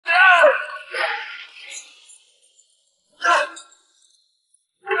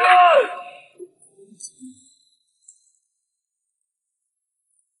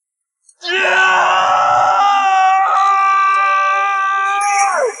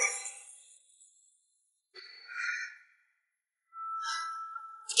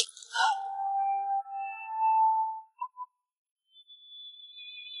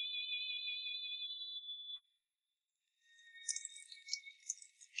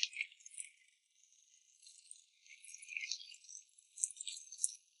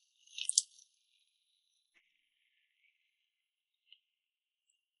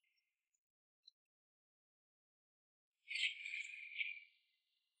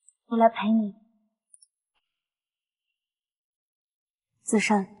我来陪你。子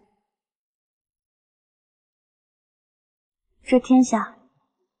慎，这天下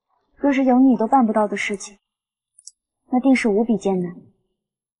若是有你都办不到的事情，那定是无比艰难，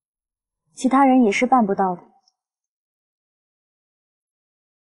其他人也是办不到的。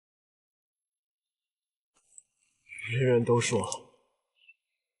人人都说我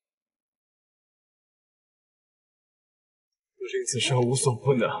令子慎无所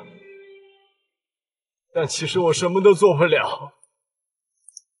不能，但其实我什么都做不了，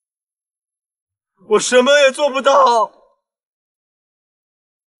我什么也做不到。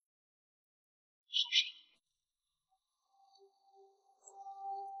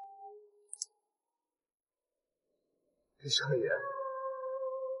闭上眼，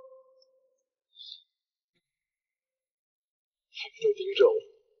他们都盯着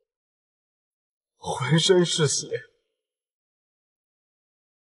我，浑身是血，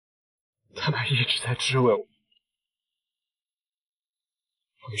他们一直在质问我，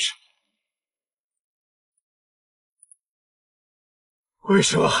为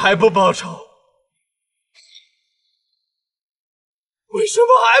什么还不报仇？为什么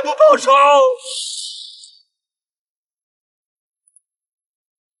还不报仇？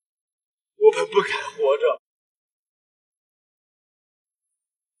我本不该活着，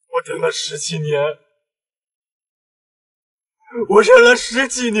我等了10几年，我忍了10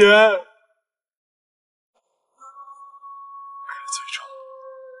几年，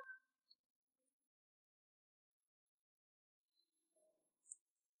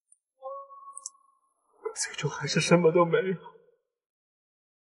最终还是什么都没有。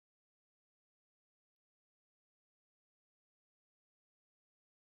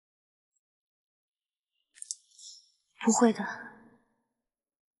不会的，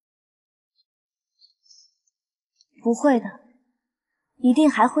不会的，一定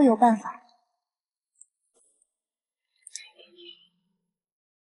还会有办法。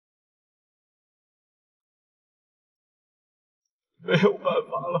没有办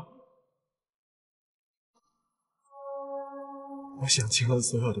法了，我想尽了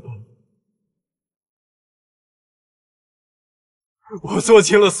所有的办法，我做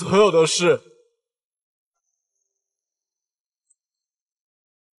尽了所有的事，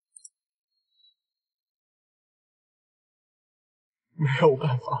没有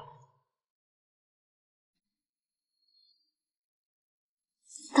办法。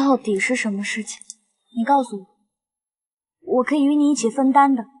到底是什么事情？你告诉我，我可以与你一起分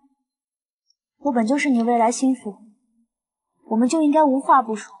担的。我本就是你未来心腹，我们就应该无话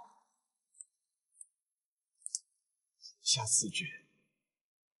不说。下4绝，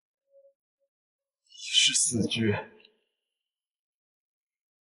一是4绝。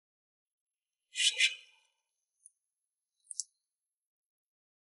说说，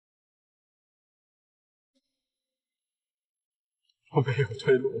我没有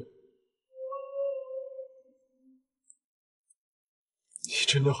退路。你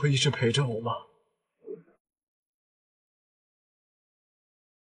真的会一直陪着我吗？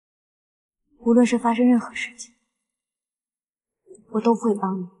无论是发生任何事情，我都会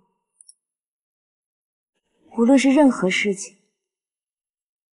帮你。无论是任何事情，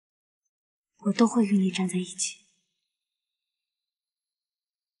我都会与你站在一起。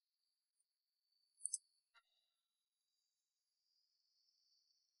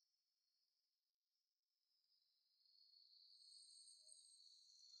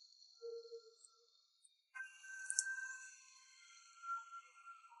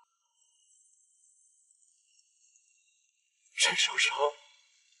沈少成，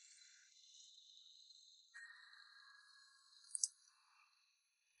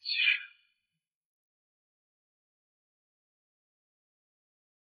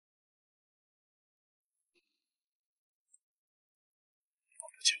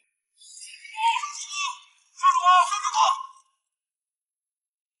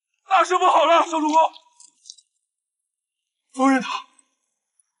大事不好了，少主公！夫人她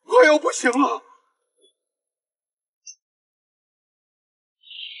快要不行了。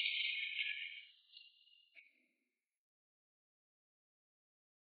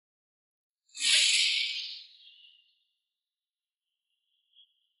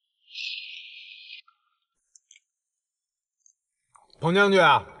彭将军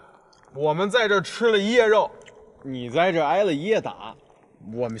啊，我们在这吃了一夜肉，你在这挨了一夜打，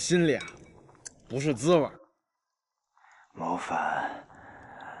我们心里啊不是滋味。谋反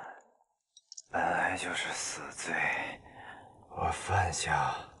本来就是死罪，我犯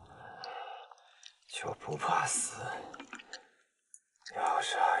下就不怕死，要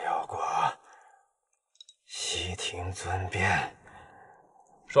杀要剐，悉听尊便，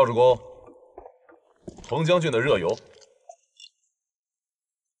邵主公，彭将军的热油。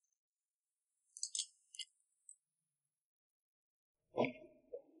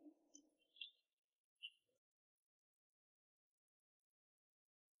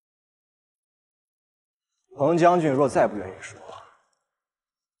彭将军若再不愿意说，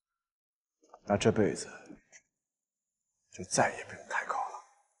那这辈子就再也不用开口了。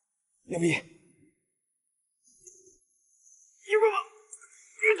牛逼！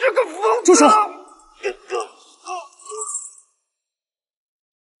你这个疯子！住手！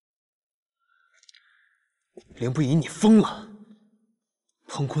凌不疑，你疯了！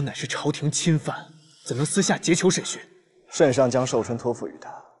彭坤乃是朝廷钦犯，怎能私下劫囚审讯？圣上将寿春托付于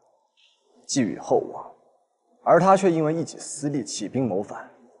他，寄予厚望，而他却因为一己私利起兵谋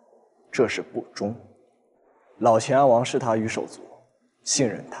反，这是不忠。老前安王视他于手足，信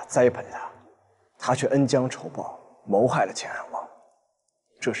任他，栽培他，他却恩将仇报，谋害了前安王，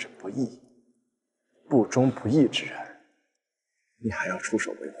这是不义。不忠不义之人，你还要出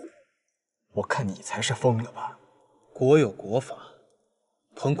手维护？我看你才是疯了吧！国有国法，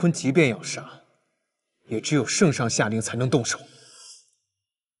彭坤即便要杀，也只有圣上下令才能动手。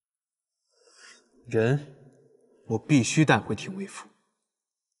人，我必须带回廷尉府。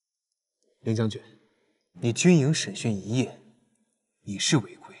凌将军，你军营审讯一夜，已是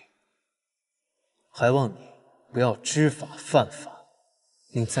违规，还望你不要知法犯法，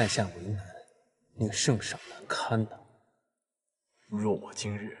令在下为难，令圣上难堪呐。若我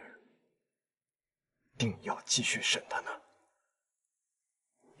今日定要继续审他呢？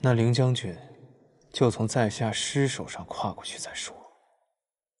那凌将军就从在下尸首上跨过去再说。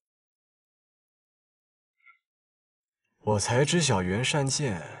我才知晓袁善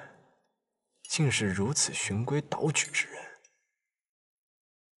剑竟是如此循规蹈矩之人。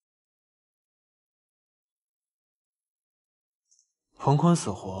彭坤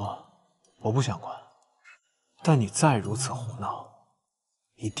死活我不想管，但你再如此胡闹，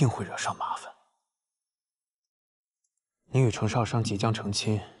一定会惹上麻烦。你与程少商即将成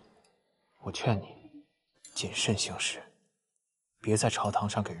亲，我劝你谨慎行事，别在朝堂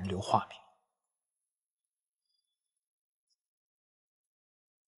上给人留画饼。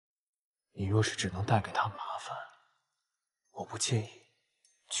你若是只能带给他麻烦，我不介意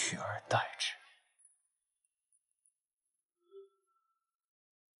取而代之。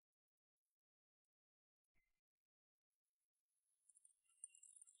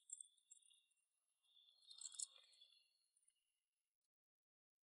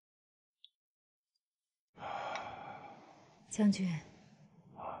将军，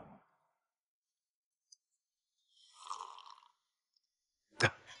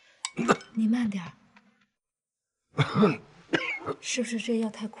你慢点儿，是不是这药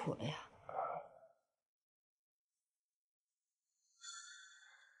太苦了呀？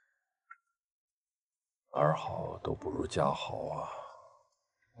儿好都不如家好啊！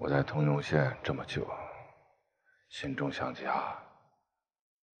我在通永县这么久，心中想家，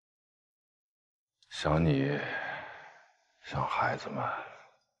想你，想孩子们，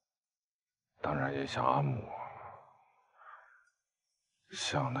当然也想阿母，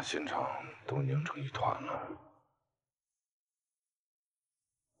想的心肠都拧成一团了。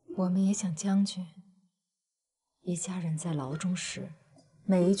我们也想将军。一家人在牢中时，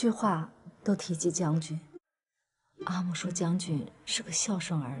每一句话都提及将军。阿母说将军是个孝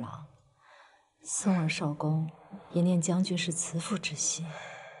顺儿郎，宋儿少公也念将军是慈父之心。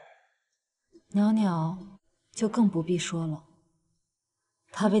袅袅就更不必说了，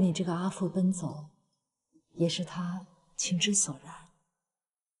他为你这个阿父奔走，也是他情之所然。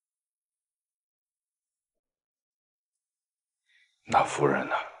那夫人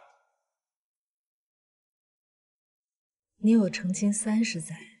呢？你我成亲30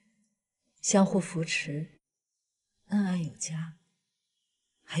载，相互扶持，恩爱有加，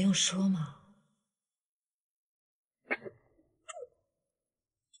还用说吗？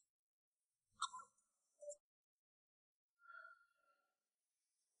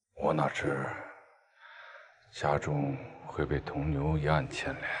我哪知家中会被铜牛一案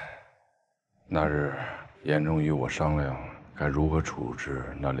牵连。那日严仲与我商量该如何处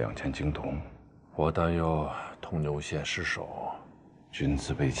置那2000金铜，我担忧铜牛县失守，军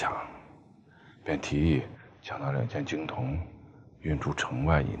资被抢，便提议将那2000金铜运出城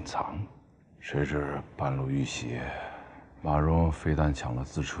外隐藏。谁知半路遇袭，马荣非但抢了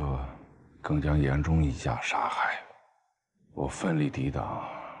资车，更将严仲一家杀害。我奋力抵挡，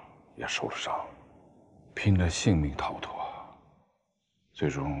也受了伤，拼了性命逃脱，最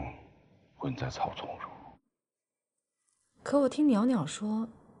终昏在草丛中。可我听袅袅说，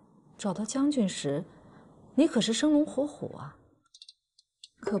找到将军时，你可是生龙活虎啊，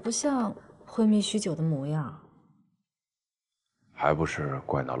可不像昏迷许久的模样。还不是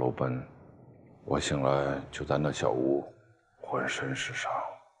怪那楼奔。我醒来就在那小屋，浑身是伤。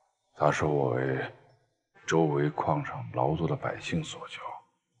他收我为周围矿上劳作的百姓所救。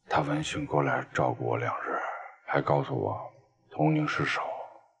他闻讯过来照顾我2日，还告诉我童宁失手，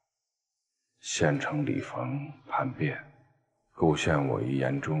县城李逢叛变，构陷我于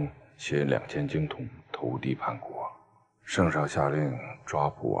严中，携2000精铜投敌叛国。圣上下令抓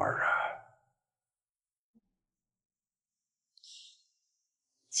捕2人。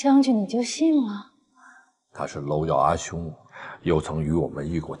将军，你就信了？他是楼瑶阿兄，又曾与我们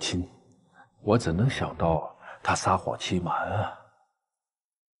议过亲，我怎能想到他撒谎欺瞒啊？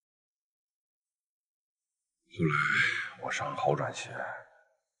后来我伤好转些，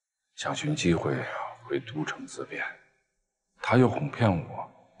想寻机会回都城自辩，他又哄骗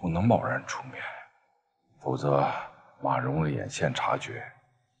我不能贸然出面，否则马荣的眼线察觉，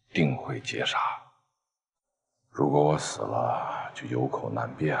定会劫杀。如果我死了，就有口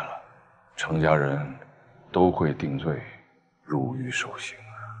难辩了，程家人都会定罪，入狱受刑。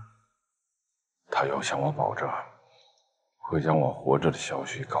他要向我保证，会将我活着的消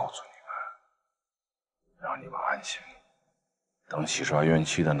息告诉你们，让你们安心。等洗刷冤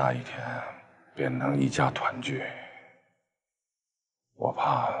屈的那一天，便能一家团聚。我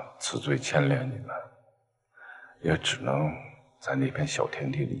怕此罪牵连你们，也只能在那片小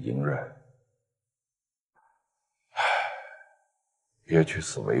天地里隐忍。别去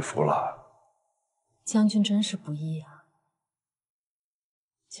死为夫了。将军真是不易啊！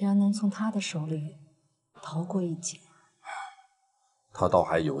竟然能从他的手里逃过一劫。他倒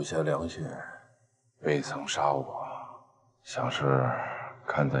还有些良心，未曾杀我，想是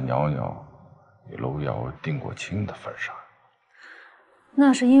看在袅袅与楼瑶定过亲的份上。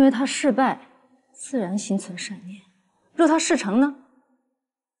那是因为他事败，自然心存善念。若他事成呢？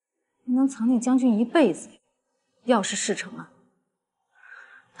能藏匿将军一辈子。要是事成啊，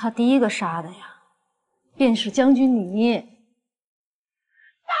他第一个杀的呀，便是将军你。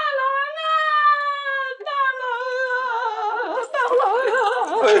大郎啊！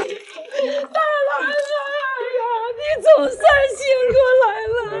你总算醒过来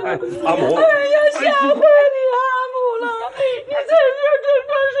了！阿母，哎呀，吓坏你阿母了！你在这整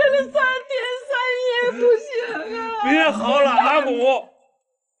整睡了3天3夜不醒啊！别好了，阿母，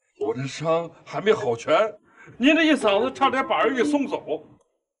我这伤还没好全，您这一嗓子差点把人给送走。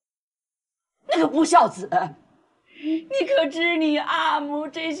那个不孝子，你可知你阿母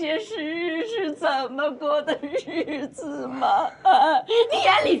这些时日是怎么过的日子吗？你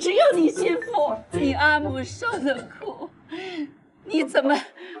眼里只有你心腹，你阿母受的苦，你怎么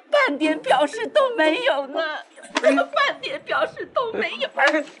半点表示都没有呢？怎么半点表示都没有？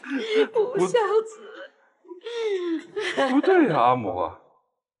不孝子，不对呀，阿母，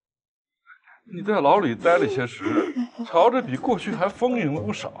你在牢里待了些时日，瞧着比过去还丰盈了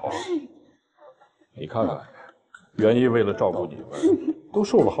不少。你看看，元一为了照顾你们，都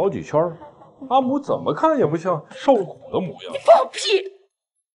瘦了好几圈，阿母怎么看也不像受苦的模样。放屁！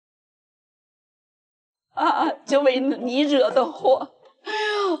就为你惹的祸，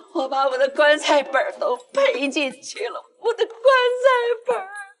我把我的棺材本都赔进去了，我的棺材本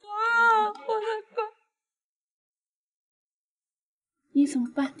我的棺，你怎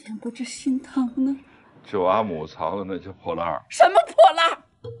么半点不知心疼呢？就阿母藏的那些破烂儿。什么破烂儿？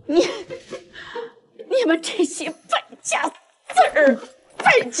你们这些败家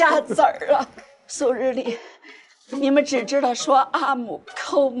子儿啊！素日里你们只知道说阿母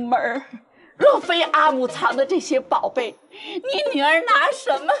抠门儿，若非阿母藏的这些宝贝，你女儿拿什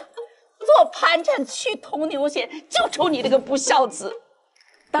么做盘缠去铜牛县救出你这个不孝子？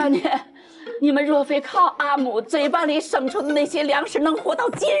当年你们若非靠阿母嘴巴里省出的那些粮食能活到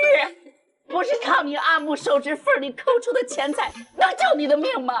今日，不是靠你阿母手指缝里抠出的钱财能救你的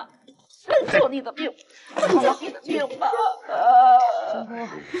命吗？能救你的命，能救你的命吗？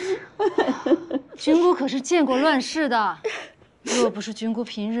君姑可是见过乱世的，若不是君姑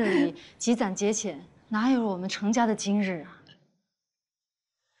平日里积攒节俭，哪有我们程家的今日啊？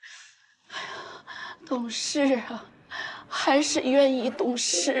懂事啊，还是愿意懂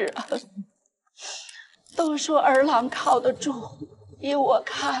事啊。都说儿郎靠得住，依我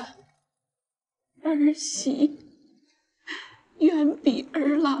看，儿媳远比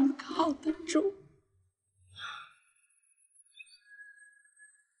儿郎靠得住。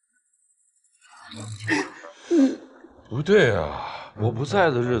不对啊，我不在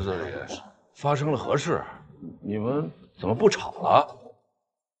的日子里发生了何事？你们怎么不吵了？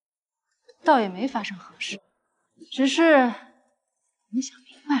倒也没发生何事，只是你想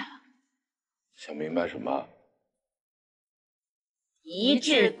明白了。想明白什么？一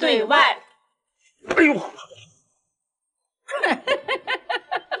致对外。哎呦！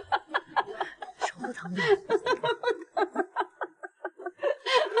手不疼的。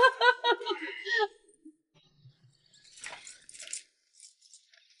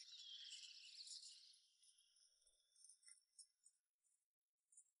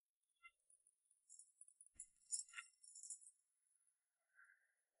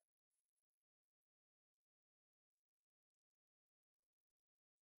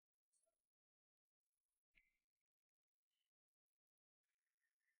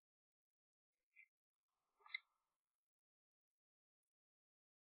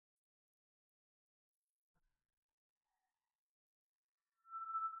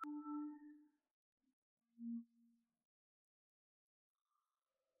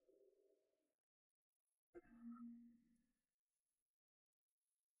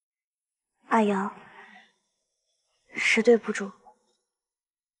阿瑶，是对不住。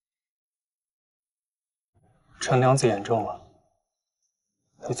陈娘子言重了，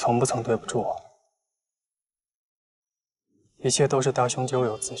你从不曾对不住我，一切都是大兄咎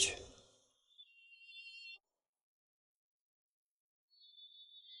由自取。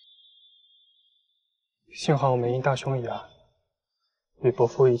幸好我没因大兄一案，与伯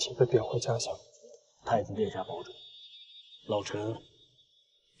父一起被贬回家乡。太子殿下保重，老臣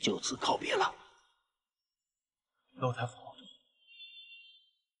就此告别了。老太傅保重。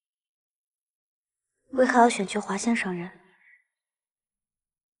为何要选去华县上任？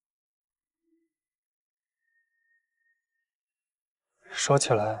说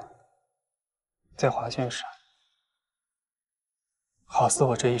起来，在华县时，好似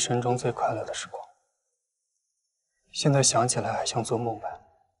我这一生中最快乐的时光。现在想起来，还像做梦般。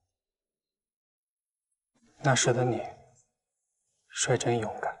那时的你，率真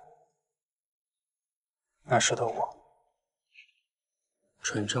勇敢；那时的我，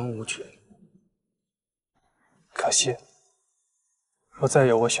纯真无趣。可惜，若再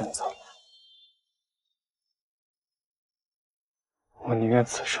有我选择，我宁愿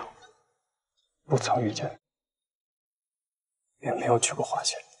此生不曾遇见你，也没有去过华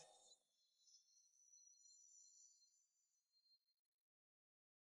县。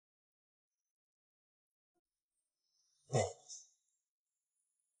你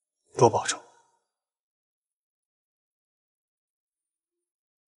多保重。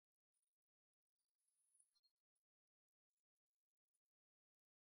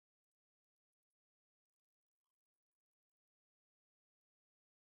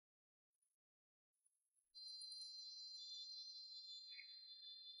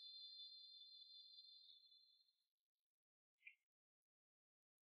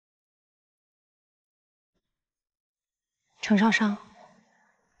程少商，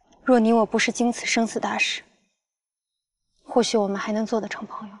若你我不是经此生死大事，或许我们还能做得成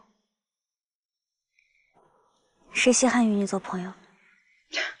朋友。谁稀罕与你做朋友？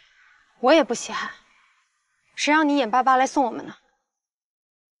我也不稀罕，谁让你眼巴巴来送我们呢？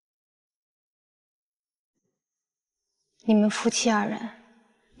你们夫妻二人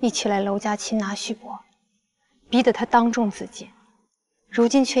一起来娄家擒拿旭伯，逼得他当众自尽，如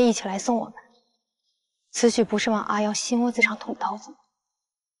今却一起来送我们。此举不是往阿瑶心窝子上捅刀子吗？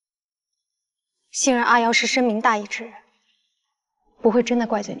幸而阿瑶是深明大义之人，不会真的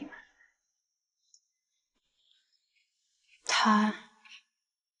怪罪你们。他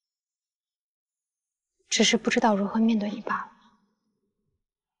只是不知道如何面对你罢了。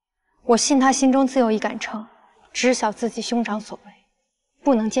我信他心中自有一杆秤，知晓自己兄长所为，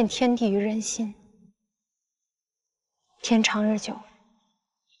不能见天地于人心。天长日久，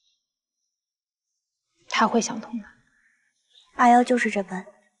他会想通的。阿瑶就是这般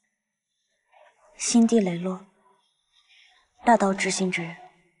心地磊落、大道至心之人。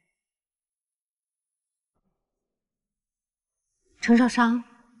程少商，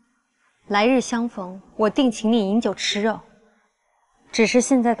来日相逢，我定请你饮酒吃肉。只是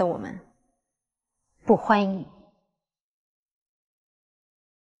现在的我们不欢迎你。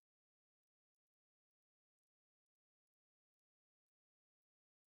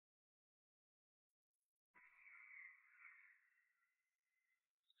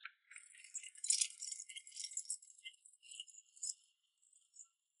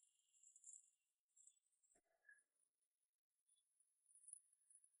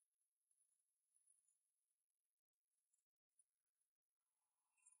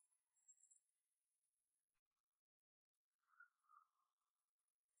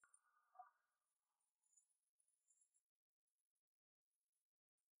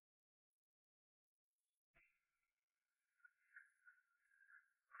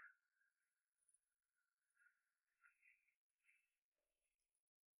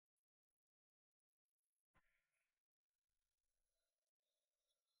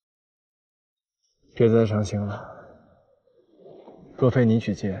别再伤心了。若非你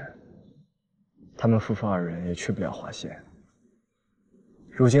举荐，他们夫妇二人也去不了华县。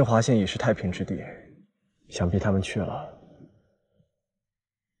如今华县已是太平之地，想必他们去了，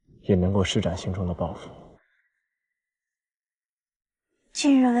也能够施展心中的抱负。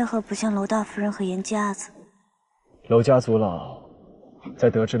近日为何不见娄大夫人和严家子？娄家族老在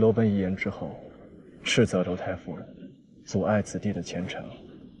得知娄本遗言之后，斥责娄太夫人阻碍子弟的前程，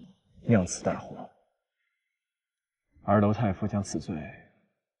酿此大祸。而娄太傅将此罪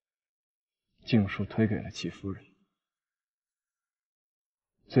尽数推给了其夫人，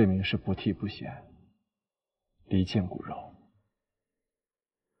罪名是不悌不显，离间骨肉。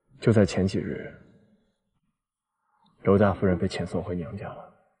就在前几日，娄大夫人被遣送回娘家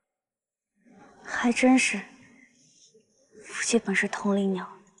了。还真是，夫妻本是同林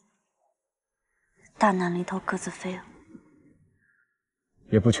鸟，大难临头各自飞啊。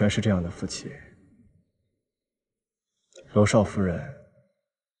也不全是这样的夫妻。娄少夫人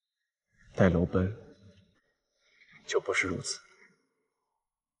待娄奔就不是如此。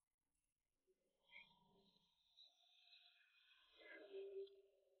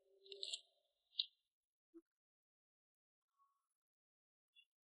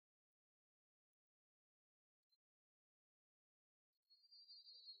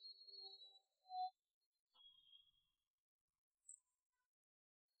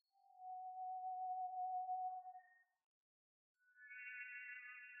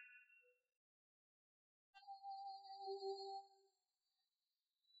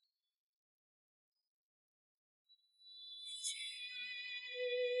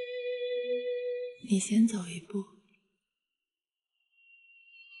你先走一步，后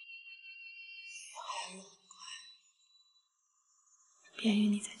路很快，便于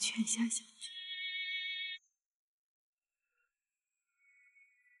你在泉下相聚。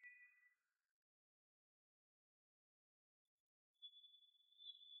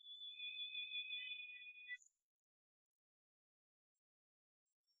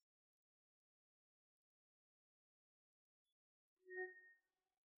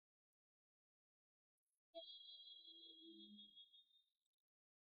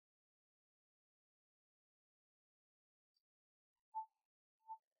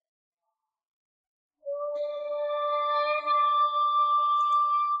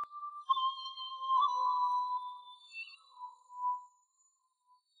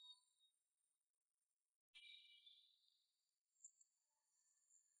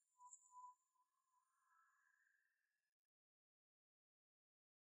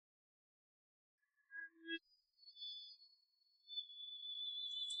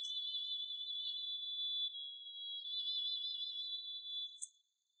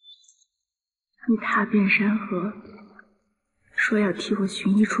你踏遍山河，说要替我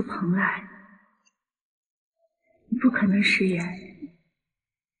寻一处蓬莱，你不可能食言。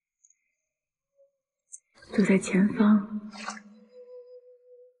就在前方，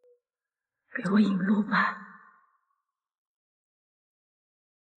给我引路吧。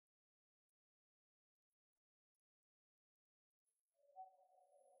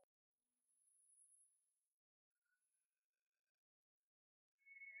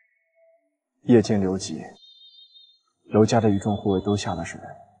夜间留级，娄家的一众护卫都下了神，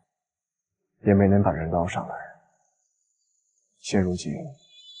也没能把人捞上来。现如今，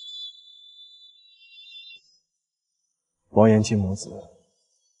王延吉母子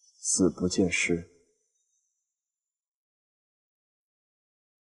死不见尸。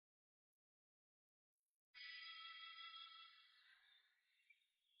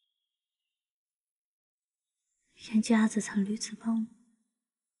严家子曾屡次帮我，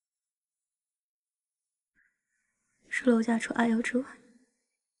是娄家除阿瑶之外，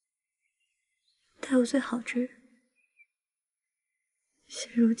待我最好之人。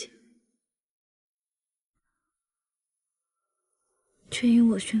现如今，却因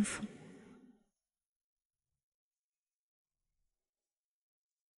我殉父。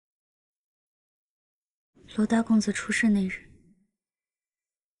娄大公子出事那日，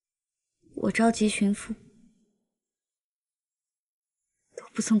我召集巡抚，都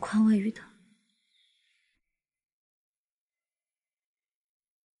不曾宽慰于他。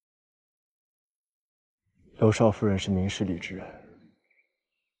娄少夫人是明事理之人，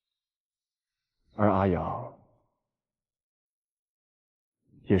而阿瑶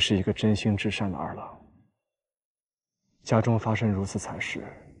也是一个真心至善的二郎。家中发生如此惨事，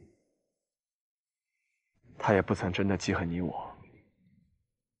他也不曾真的记恨你我。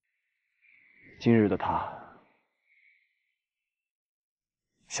今日的他，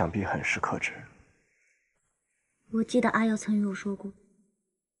想必很是克制。我记得阿瑶曾与我说过，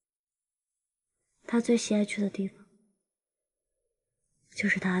他最喜爱去的地方，就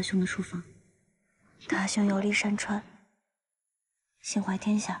是他阿兄的书房。他阿兄游历山川，心怀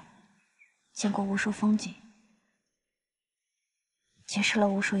天下，见过无数风景，结识了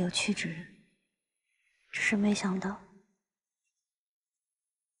无数有趣之人。只是没想到，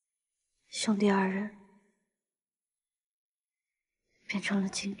兄弟二人变成了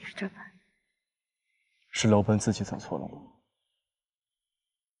今日这般。是楼本自己走错了吗？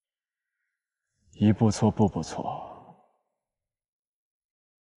一步错，步步错。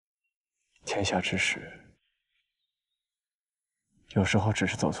天下之事，有时候只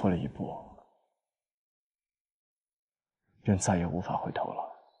是走错了一步，便再也无法回头了。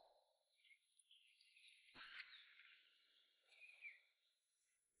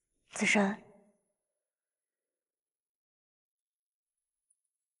子申，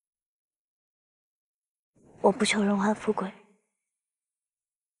我不求荣华富贵，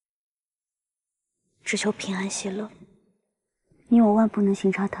只求平安喜乐。你我万不能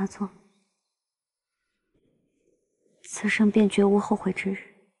行差踏错，此生便绝无后悔之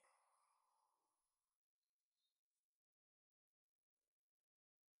日。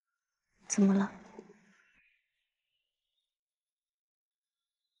怎么了？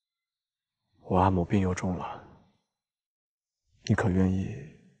我阿母病又重了，你可愿意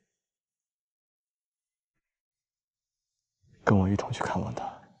跟我一同去看望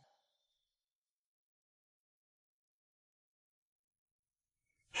她？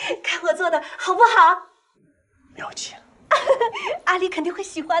看我做的好不好？妙极了，阿离肯定会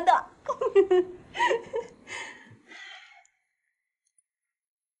喜欢的。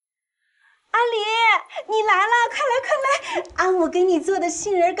阿离，你来了，快来快来！阿母给你做的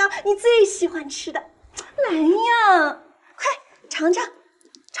杏仁糕，你最喜欢吃的，来呀，快尝尝，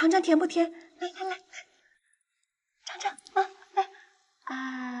尝尝甜不甜？来来来，尝尝啊，来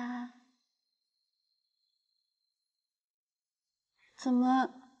啊！怎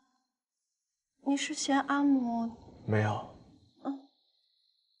么？你是嫌阿母？没有。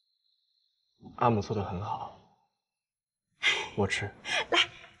阿母做的很好，我吃。来，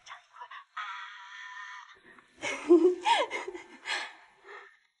尝一块啊！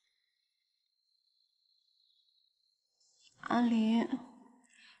阿离，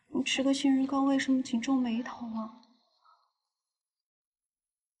你吃个杏仁糕为什么紧皱眉头啊？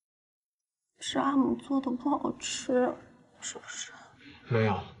是阿母做的不好吃，是不是？没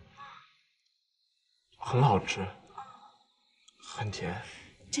有，很好吃，很甜。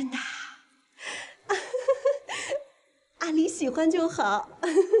真的啊？阿离喜欢就好。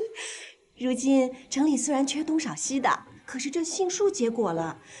如今城里虽然缺东少西的，可是这杏树结果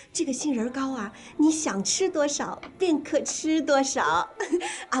了，这个杏仁糕啊，你想吃多少便可吃多少，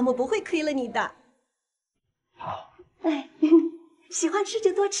阿母不会亏了你的。好。哎，喜欢吃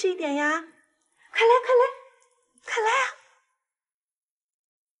就多吃一点呀，快来快来快来啊！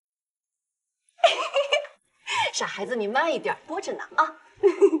傻孩子，你慢一点，剥着呢啊。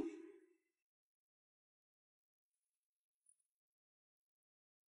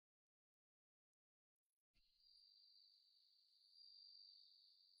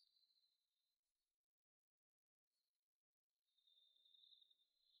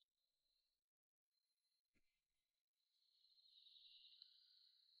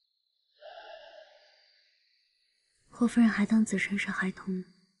霍夫人还当子申是孩童呢，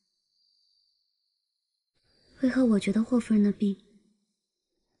为何我觉得霍夫人的病，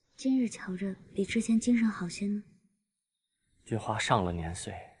今日瞧着比之前精神好些呢？菊花上了年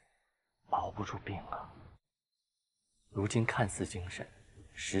岁，保不住病啊。如今看似精神，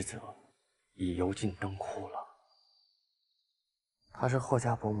实则已油尽灯枯了。她是霍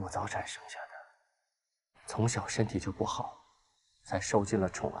家伯母早产生下的，从小身体就不好，才受尽了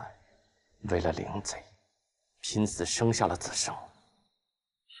宠爱，为了领贼，拼死生下了子胜，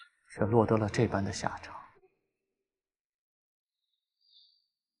却落得了这般的下场。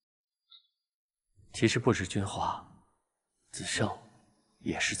其实不止君华，子胜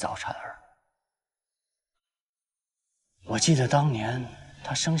也是早产儿。我记得当年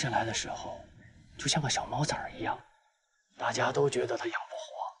他生下来的时候，就像个小毛崽儿一样，大家都觉得他养不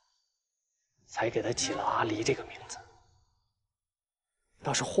活，才给他起了阿离这个名字。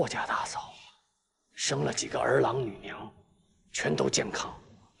倒是霍家大嫂，生了几个儿郎女娘，全都健康，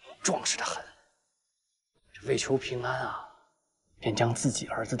壮实的很。为求平安啊，便将自己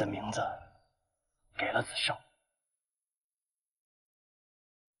儿子的名字给了子胜。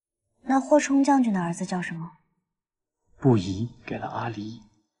那霍冲将军的儿子叫什么？不疑给了阿离，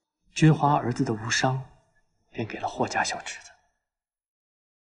君华儿子的无伤，便给了霍家小侄子。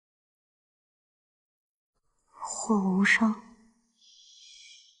霍无伤。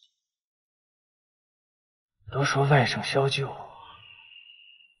都说外甥萧旧，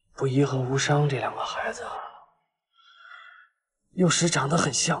不疑和无伤这两个孩子，有时长得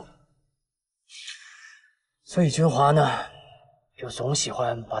很像，所以君华呢，就总喜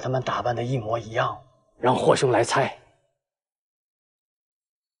欢把他们打扮的一模一样，让霍兄来猜。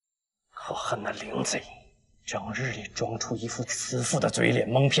可恨那灵贼，整日里装出一副慈父的嘴脸，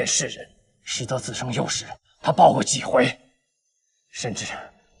蒙骗世人，使得子生有时他报过几回，甚至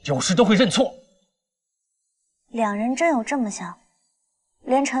有时都会认错。两人真有这么像，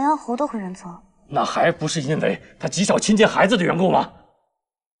连城阳侯都会认错？那还不是因为他极少亲近孩子的缘故吗？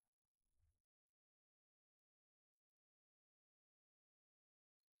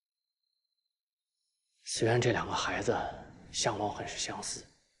虽然这两个孩子相貌很是相似，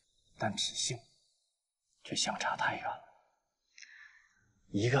但脾性却相差太远了。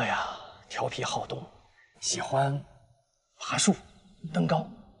一个呀调皮好动，喜欢爬树、登高；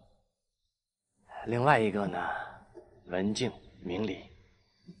另外一个呢文静明理，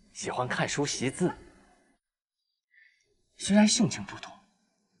喜欢看书习字。虽然性情不同，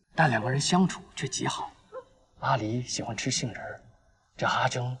但两个人相处却极好。阿离喜欢吃杏仁，这阿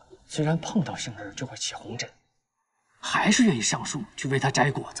争虽然碰到杏仁就会起红疹，还是愿意上树去为他摘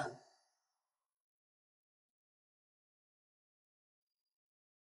果子。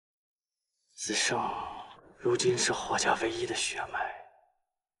子胜如今是霍家唯一的血脉，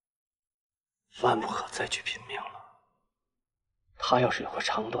万不可再去拼命了。他要是有个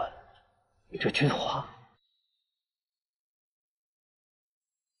长短，这君华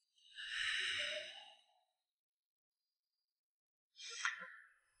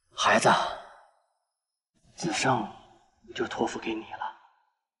孩子，子胜就托付给你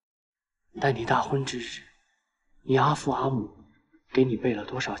了。待你大婚之日，你阿父阿母给你备了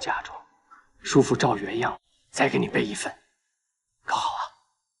多少嫁妆，叔父照原样再给你备一份，可好啊？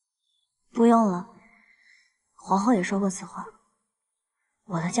不用了，皇后也说过此话。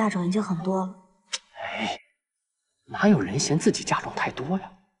我的嫁妆已经很多了。哎，哪有人嫌自己嫁妆太多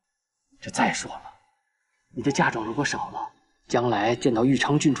呀？这再说了，你的嫁妆如果少了，将来见到玉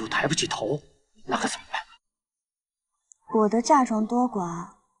昌郡主抬不起头，那可怎么办？我的嫁妆多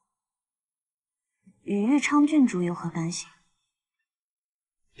寡，与玉昌郡主有何干系？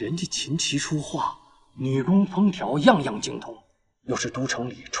人家琴棋书画、女工烹调样样精通，又是都城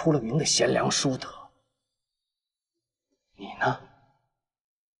里出了名的贤良淑德。你呢？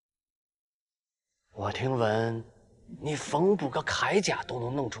我听闻你缝补个铠甲都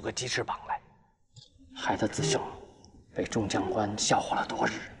能弄出个鸡翅膀来，害得子胜被众将官笑话了多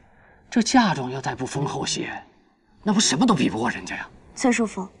日。这嫁妆要再不丰厚些，那不什么都比不过人家呀。崔叔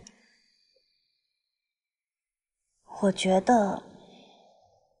父，我觉得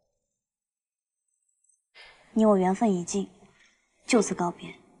你我缘分已尽，就此告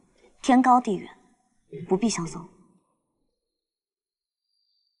别，天高地远，不必相送。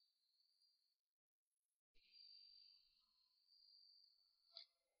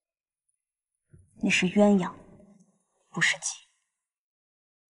你是鸳鸯，不是鸡。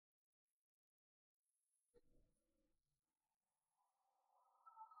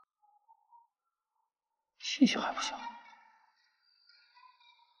气气还不行，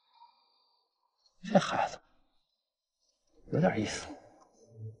这孩子有点意思。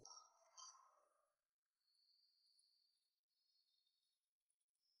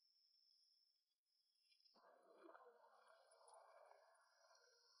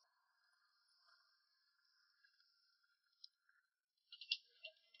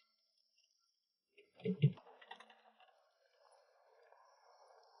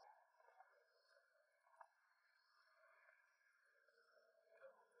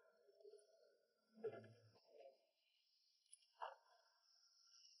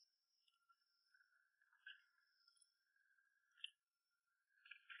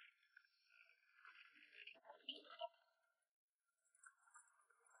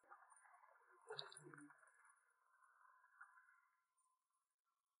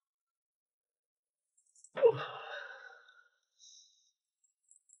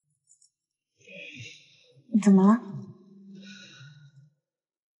你怎么了？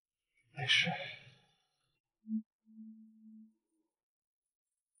没事。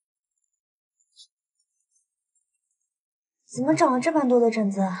怎么长了这般多的疹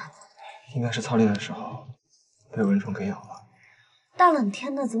子啊？应该是操练的时候被蚊虫给咬了。大冷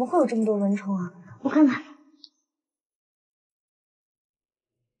天的，怎么会有这么多蚊虫啊？我看看。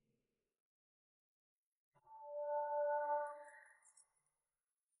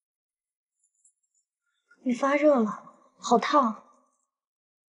你发热了，好烫。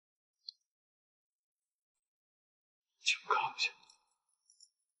请靠下。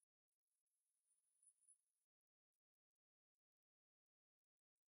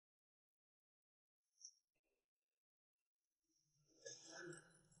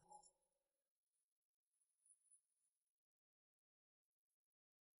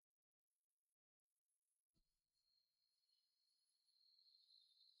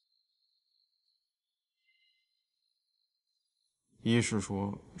一是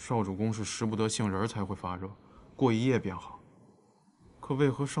说少主公是食不得杏仁才会发热，过一夜便好。可为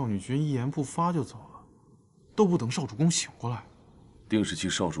何少女君一言不发就走了，都不等少主公醒过来？定是其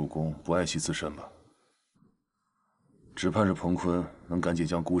少主公不爱惜自身吧。只盼着彭坤能赶紧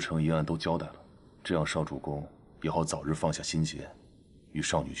将孤城一案都交代了，这样少主公也好早日放下心结，与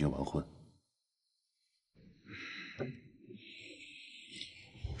少女君完婚。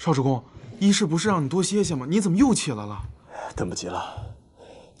少主公，一是不是让你多歇歇吗？你怎么又起来了？等不及了，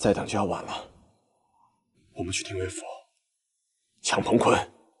再等就要晚了。我们去廷尉府抢彭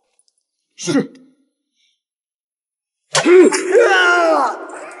坤。是。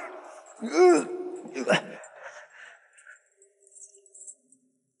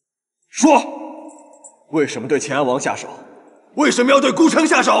说，为什么对乾安王下手？为什么要对孤城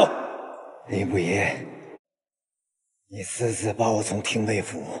下手？林不言，你私自把我从廷尉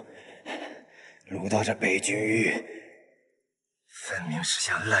府掳到这北军狱，分明是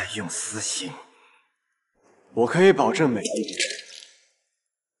想滥用私刑。我可以保证每一人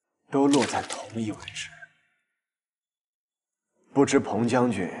都落在同一位置。不知彭将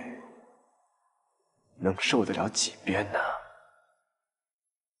军能受得了几鞭呢？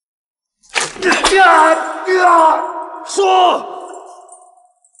说！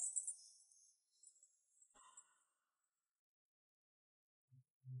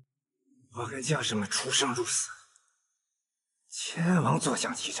我跟将士们出生入死，乾安王坐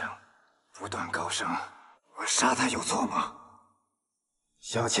享其成，不断高升，我杀他有错吗？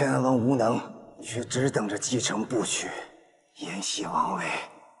小乾安王无能，却只等着继承不娶，沿袭王位，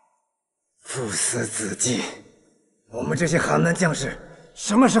父死子继。我们这些寒门将士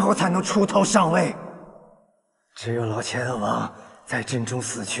什么时候才能出头上位？只有老乾安王在阵中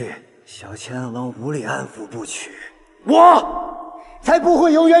死去，小乾安王无力安抚不娶，我才不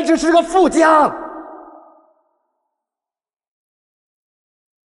会永远只是个副将。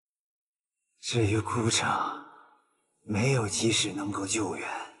至于孤城，没有及时能够救援，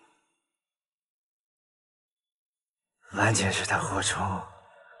完全是他祸冲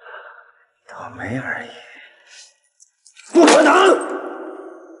倒霉而已。不可能！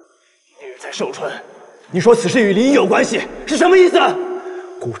你日在寿春，你说此事与林毅有关系，是什么意思？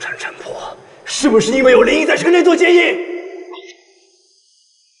孤城城破，是不是因为有林毅在城内做接应？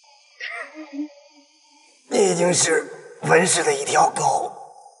你已经是文氏的一条狗，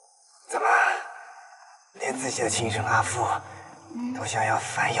怎么连自己的亲生阿父都想要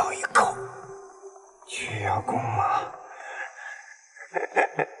反咬一口？去邀功吗？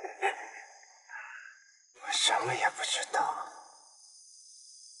我什么也不知道。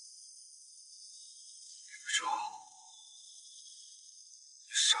说，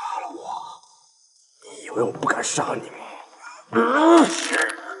你杀了我，你以为我不敢杀你吗？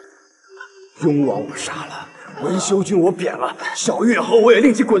雍王我杀了，文修君我贬了，小月后我也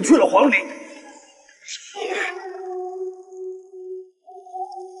令其滚去了皇陵。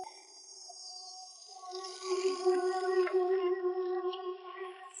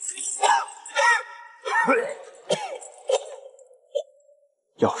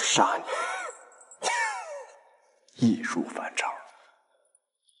要杀你，易如反掌。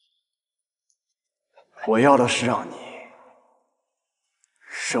我要的是让你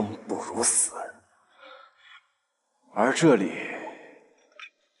生不如死，而这里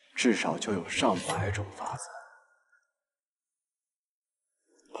至少就有上百种法子。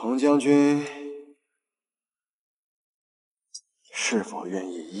彭将军是否愿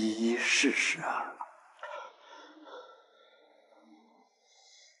意一一试试啊？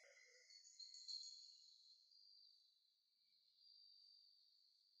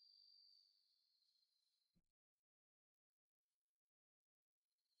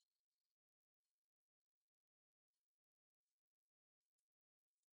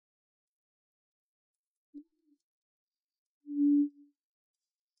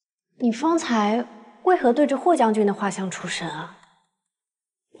你方才为何对着霍将军的画像出神啊？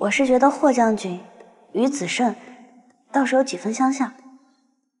我是觉得霍将军与子胜倒是有几分相像。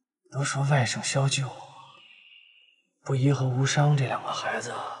都说外甥萧旧，不疑和无伤这两个孩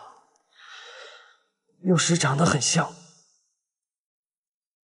子，有时长得很像。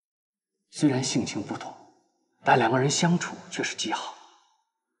虽然性情不同，但两个人相处却是极好。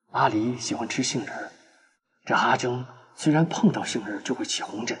阿离喜欢吃杏仁，这阿征虽然碰到杏仁就会起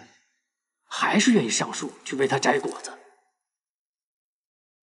红疹，还是愿意上树去为他摘果子。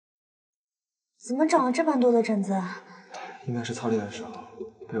怎么长了这般多的疹子啊？应该是操练的时候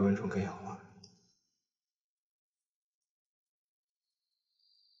被蚊虫给咬了。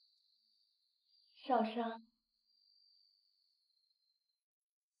少商。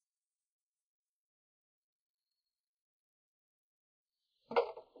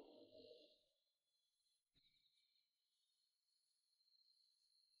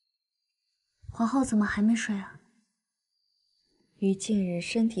皇后怎么还没睡啊？于近日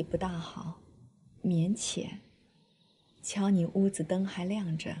身体不大好，勉浅。瞧你屋子灯还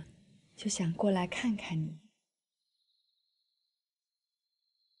亮着，就想过来看看你。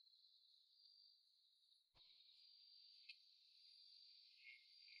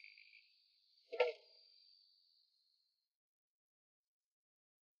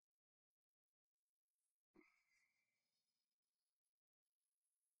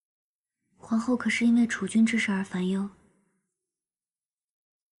皇后可是因为储君之事而烦忧。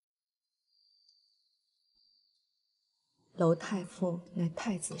娄太傅乃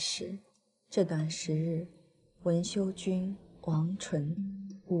太子时，这段时日，文修君、王纯、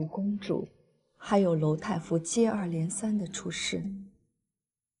五公主，还有娄太傅接二连三的出事。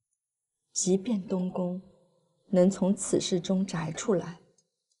即便东宫能从此事中摘出来，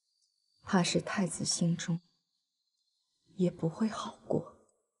怕是太子心中也不会好过。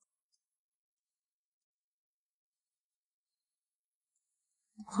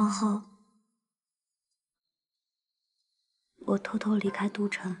皇后，我偷偷离开都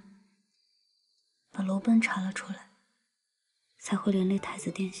城，把楼奔查了出来，才会连累太子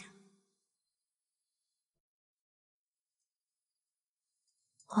殿下。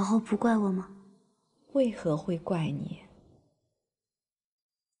皇后不怪我吗？为何会怪你？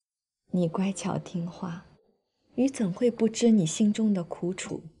你乖巧听话，于怎会不知你心中的苦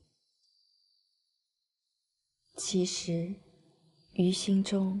楚？其实，于心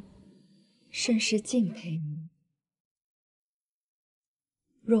中甚是敬佩你。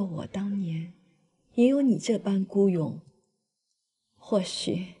若我当年也有你这般孤勇，或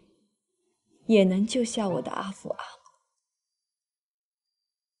许也能救下我的阿父阿母。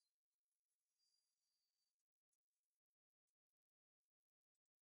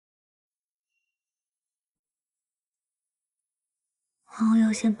皇后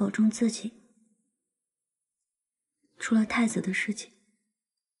要先保重自己。除了太子的事情，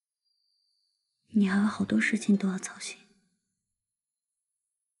你还有好多事情都要操心。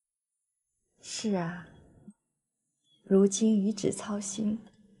是啊，如今余只操心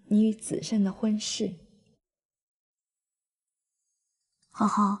你与子胜的婚事。皇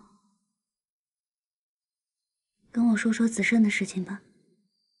后，跟我说说子胜的事情吧。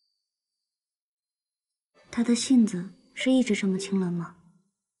他的性子是一直这么清冷吗？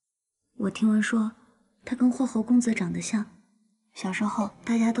我听闻说，他跟霍侯公子长得像，小时候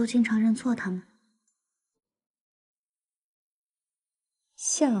大家都经常认错他们。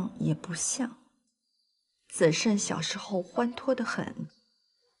像也不像。子胜小时候欢脱得很，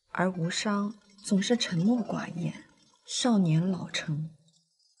而无伤总是沉默寡言，少年老成。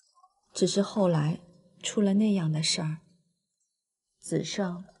只是后来出了那样的事儿，子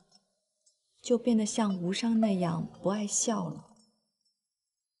胜就变得像无伤那样不爱笑了。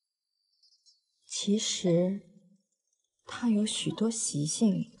其实他有许多习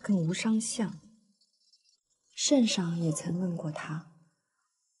性跟无伤像，圣上也曾问过他，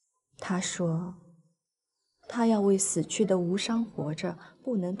他说他要为死去的无伤活着，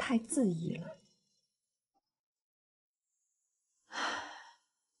不能太恣意了。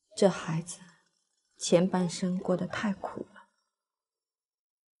这孩子前半生过得太苦了。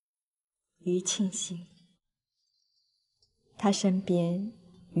余庆幸他身边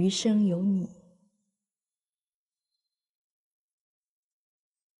余生有你。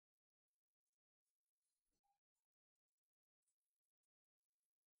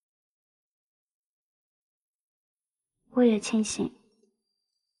我也庆幸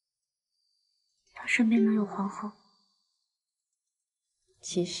他身边能有皇后。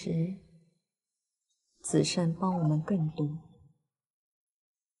其实子胜帮我们更多。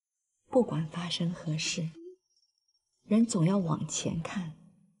不管发生何事，人总要往前看。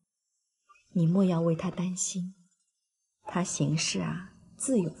你莫要为他担心，他行事啊，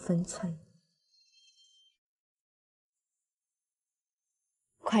自有分寸。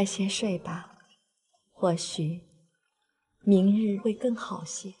快些睡吧，或许明日会更好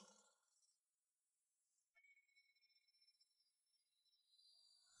些。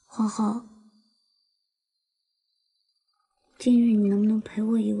皇后，今日你能不能陪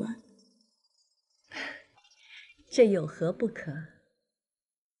我一晚？这有何不可？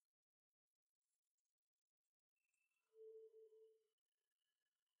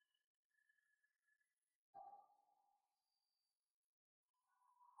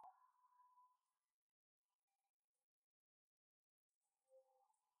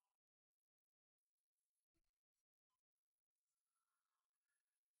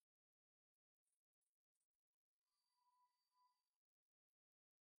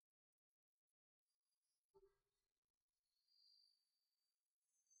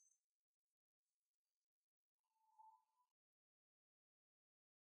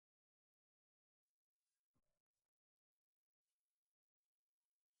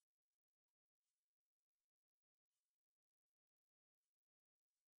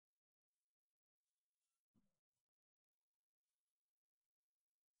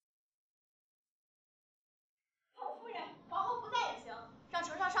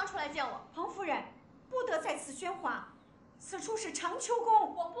来见我。彭夫人，不得在此喧哗，此处是长秋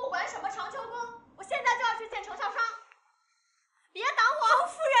宫。我不管什么长秋宫，我现在就要去见程少商。别挡我！彭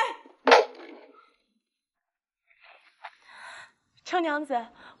夫人，程娘子，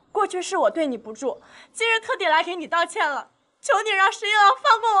过去是我对你不住，今日特地来给你道歉了，求你让石英郎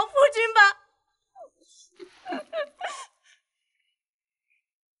放过我夫君吧。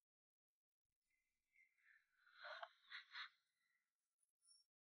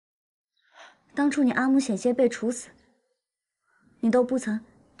当初你阿母险些被处死，你都不曾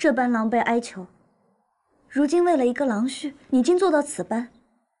这般狼狈哀求。如今为了一个郎婿，你竟做到此般，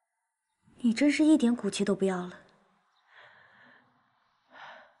你真是一点骨气都不要了。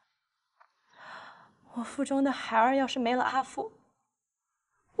我腹中的孩儿要是没了阿父，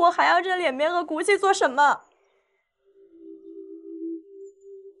我还要这脸面和骨气做什么？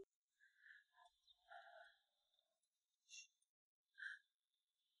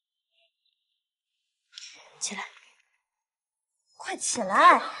起来，快起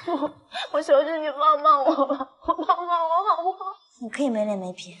来！我求求你帮帮我吧，帮帮我好不好？你可以没脸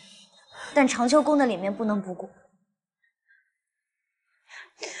没皮，但长秋宫的脸面不能不顾。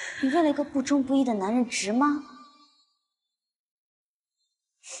你为了一个不忠不义的男人值吗？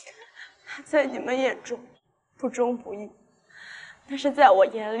他在你们眼中不忠不义，但是在我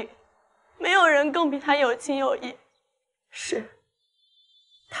眼里，没有人更比他有情有义。是，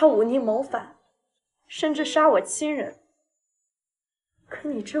他忤逆谋反，甚至杀我亲人。可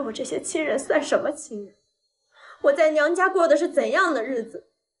你知我这些亲人算什么亲人？我在娘家过的是怎样的日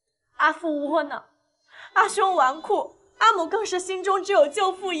子？阿父窝囊，阿兄纨绔，阿母更是心中只有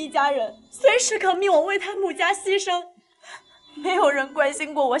舅父一家人，随时可命我为他母家牺牲。没有人关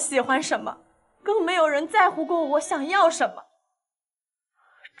心过我喜欢什么，更没有人在乎过我想要什么。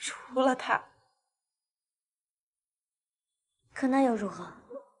除了他。可那又如何？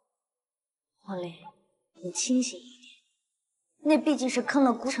黄丽，你清醒一点，那毕竟是坑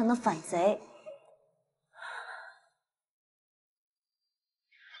了孤城的反贼。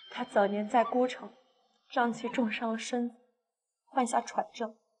他早年在孤城，瘴气重伤了身子，患下喘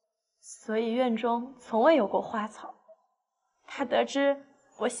症，所以院中从未有过花草。他得知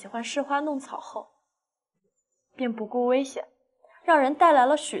我喜欢侍花弄草后，便不顾危险，让人带来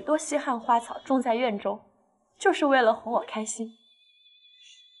了许多稀罕花草种在院中，就是为了哄我开心。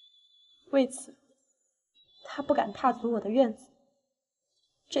为此，他不敢踏足我的院子，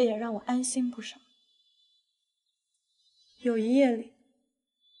这也让我安心不少。有一夜里，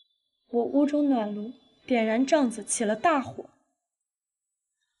我屋中暖炉点燃帐子，起了大火。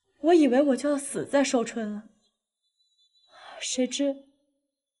我以为我就要死在寿春了，谁知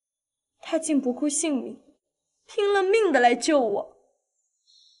他竟不顾性命，拼了命的来救我。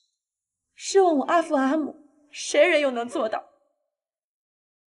试问我阿父阿母，谁人又能做到？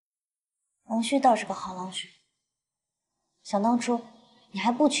郎婿倒是个好郎婿，想当初你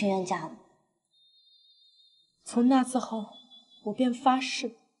还不情愿嫁我。从那次后，我便发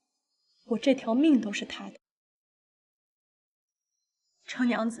誓，我这条命都是他的。程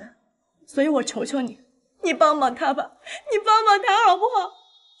娘子，所以我求求你，你帮帮他吧，你帮帮他好不好？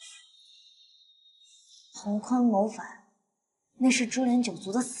洪坤谋反，那是株连九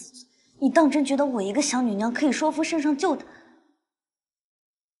族的死罪，你当真觉得我一个小女娘可以说服圣上救他？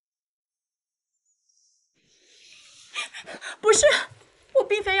不是，我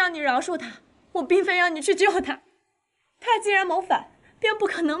并非让你饶恕他，我并非让你去救他。他既然谋反，便不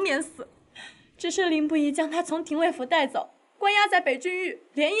可能免死。只是林不疑将他从廷尉府带走，关押在北郡狱，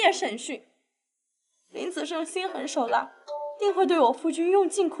连夜审讯。林子胜心狠手辣，定会对我夫君用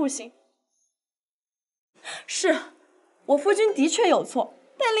尽酷刑。是，我夫君的确有错，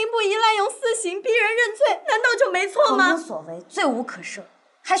但林不疑滥用私刑，逼人认罪，难道就没错吗？洪坤所为罪无可赦，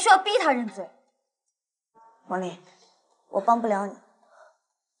还需要逼他认罪？王丽，我帮不了你，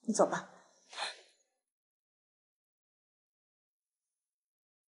你走吧。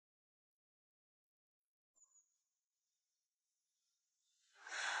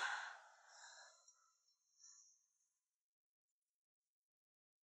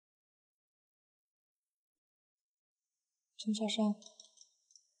程少商，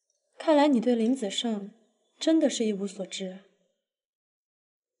看来你对林子胜真的是一无所知啊。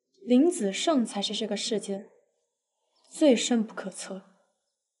林子胜才是这个世间最深不可测、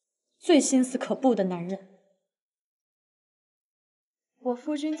最心思可怖的男人。我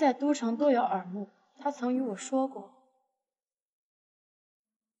夫君在都城多有耳目，他曾与我说过。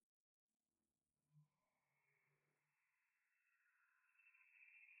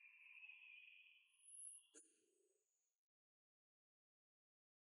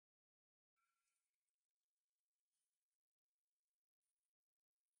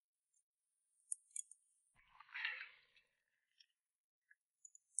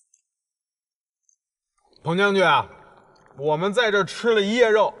彭将军啊，我们在这吃了一夜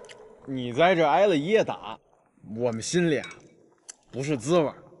肉，你在这挨了一夜打，我们心里啊不是滋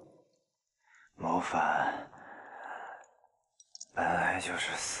味。谋反本来就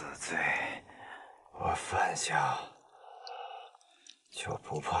是死罪，我犯下就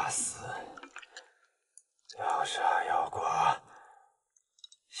不怕死，要杀要剐，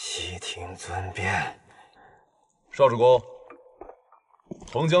悉听尊便。少主公，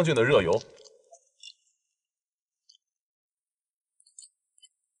彭将军的热油。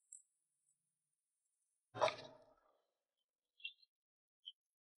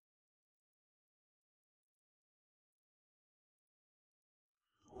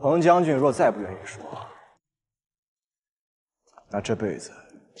彭将军若再不愿意说，那这辈子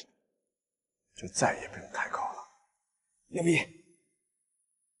就再也不用开口了。令逼，你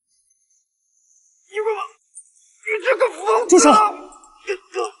给我，你这个疯子！住手！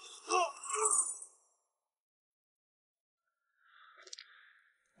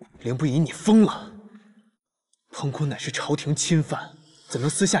凌不疑，你疯了！彭坤乃是朝廷钦犯，怎能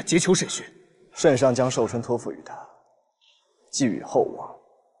私下结囚审讯？圣上将寿春托付于他，寄予厚望，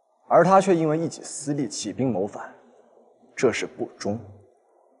而他却因为一己私利起兵谋反，这是不忠。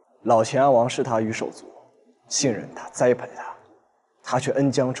老前安王视他于手足，信任他，栽培他，他却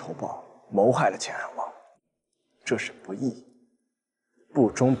恩将仇报，谋害了前安王，这是不义。不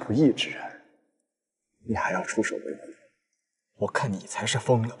忠不义之人，你还要出手维护？我看你才是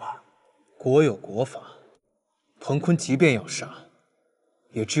疯了吧！国有国法，彭坤即便要杀，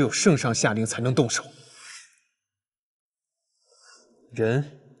也只有圣上下令才能动手。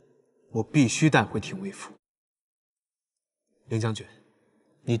人，我必须带回廷尉府。凌将军，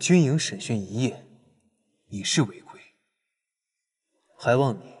你军营审讯一夜，已是违规，还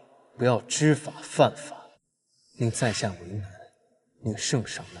望你不要知法犯法，令在下为难，令圣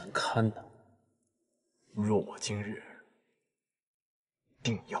上难堪呐。若我今日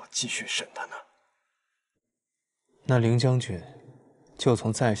定要继续审他呢？那凌将军就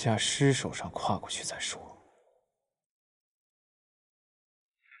从在下尸首上跨过去再说。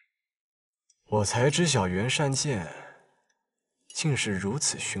我才知晓袁善剑竟是如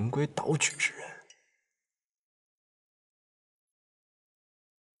此循规蹈矩之人。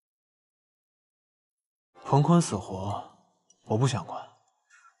彭坤死活，我不想管，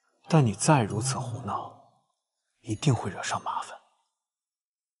但你再如此胡闹，一定会惹上麻烦。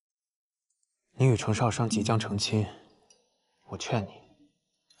你与程少商即将成亲，我劝你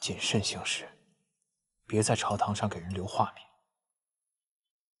谨慎行事，别在朝堂上给人留画面。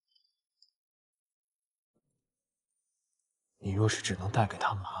你若是只能带给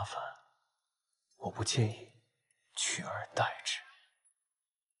他麻烦，我不介意取而代之。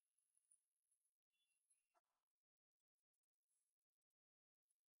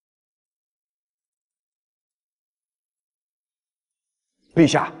陛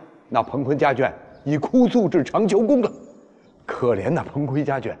下，那彭坤家眷已哭诉至长久宫了。可怜那彭坤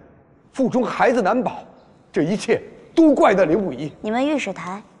家眷，腹中孩子难保，这一切都怪在凌不疑。你们御史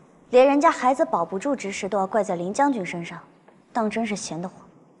台连人家孩子保不住之事都要怪在凌将军身上，当真是闲得慌。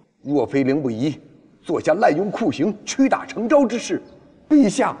若非凌不疑做下滥用酷刑、屈打成招之事，陛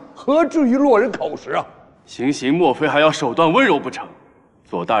下何至于落人口实啊？行刑莫非还要手段温柔不成？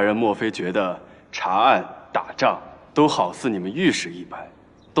左大人莫非觉得查案、打仗都好似你们御史一般，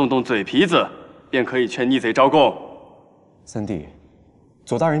动动嘴皮子便可以劝逆贼招供？三弟，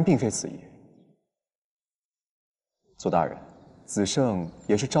左大人并非此意。左大人，子胜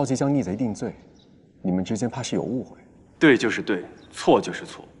也是着急将逆贼定罪，你们之间怕是有误会。对就是对，错就是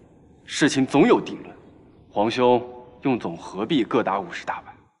错，事情总有定论。皇兄用总何必各打50大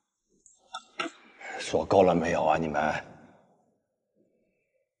板？说够了没有啊？你们，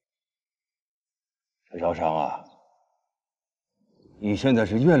饶商啊，你现在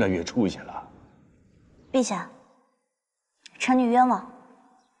是越来越出息了。陛下，臣女冤枉。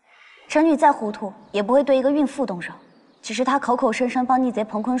臣女再糊涂，也不会对一个孕妇动手。只是她口口声声帮逆贼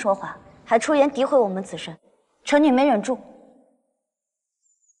彭坤说话，还出言诋毁我们子申，臣女没忍住。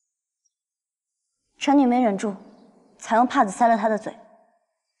臣女没忍住，才用帕子塞了她的嘴。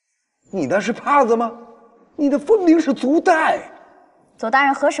你那是帕子吗？你的分明是足带。左大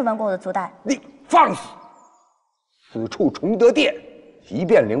人何时闻过我的足带？你放肆！此处崇德殿，即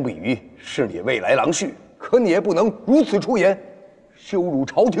便凌不疑是你未来郎婿，可你也不能如此出言，羞辱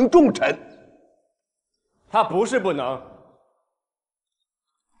朝廷重臣。他不是不能，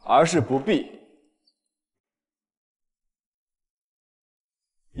而是不必。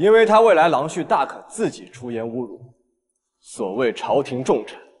因为他未来郎婿大可自己出言侮辱所谓朝廷重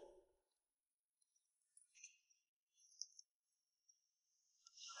臣。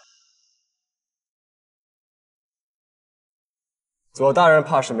左大人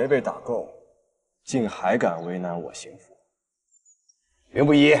怕是没被打够，竟还敢为难我心腹。凌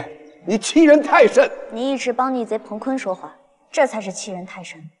不疑，你欺人太甚！你一直帮逆贼彭坤说话，这才是欺人太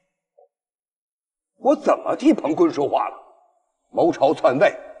甚。我怎么替彭坤说话了？谋朝篡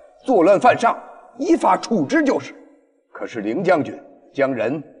位，作乱犯上，依法处置就是。可是凌将军将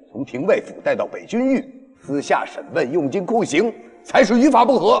人从廷尉府带到北军狱，私下审问，用尽酷刑，才是于法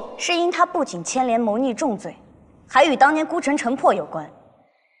不合。是因他不仅牵连谋逆重罪，还与当年孤城城破有关。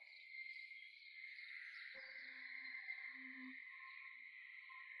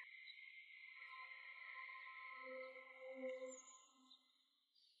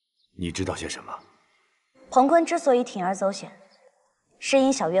你知道些什么？彭坤之所以铤而走险，是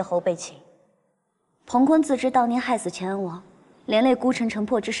因小月侯被擒。彭坤自知当年害死前恩王，连累孤城城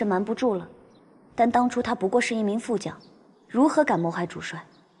破之事瞒不住了。但当初他不过是一名副将，如何敢谋害主帅？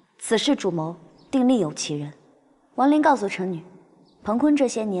此事主谋定另有其人。王林告诉臣女，彭坤这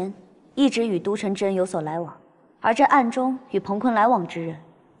些年一直与都城之人有所来往，而这暗中与彭坤来往之人，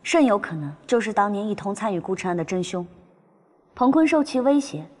甚有可能就是当年一同参与孤城案的真凶。彭坤受其威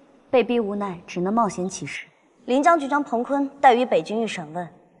胁，被逼无奈，只能冒险起事。林将军将彭坤带于北军狱审问，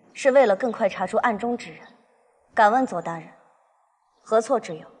是为了更快查出案中之人。敢问左大人，何错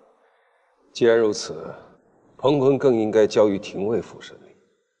之有？既然如此，彭坤更应该交于廷尉府审理。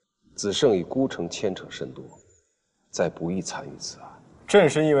子胜与孤城牵扯甚多，再不宜参与此案。正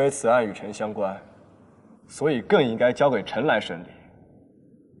是因为此案与臣相关，所以更应该交给臣来审理，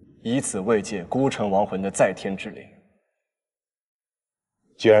以此慰藉孤城亡魂的在天之灵。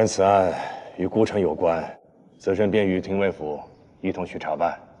既然此案与孤城有关，子胜便与廷尉府一同去查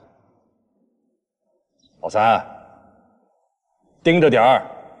办。老三，盯着点儿，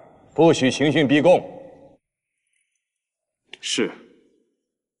不许刑讯逼供。是。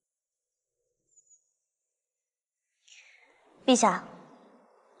陛下，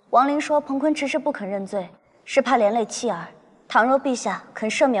王林说彭坤迟迟不肯认罪，是怕连累妻儿。倘若陛下肯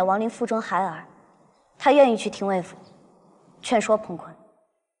赦免王林腹中孩儿，他愿意去廷尉府劝说彭坤。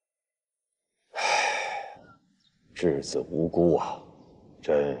稚子无辜啊！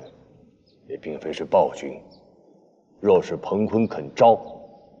朕也并非是暴君，若是彭坤肯招，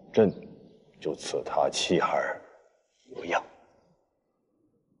朕就赐他妻儿无恙。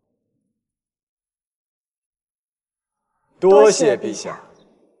多谢陛下。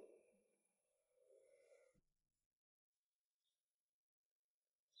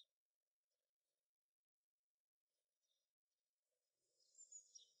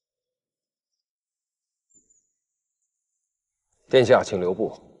殿下，请留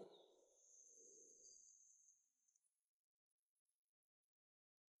步。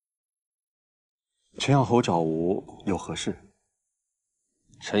陈耀侯找吾有何事？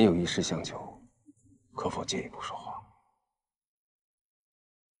臣有一事相求，可否进一步说话？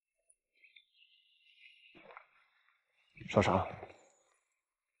少商，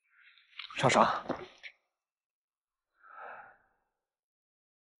少商，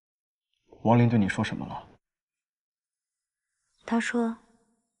王林对你说什么了？他说：“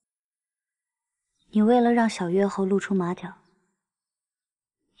你为了让小月侯露出马脚，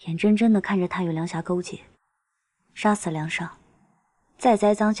眼睁睁地看着他与梁霞勾结，杀死梁上，再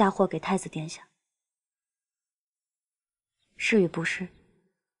栽赃嫁祸给太子殿下，是与不是？”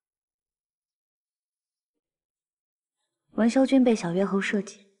文修君被小月侯设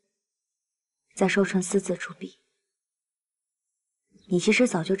计，在寿春私自铸币，你其实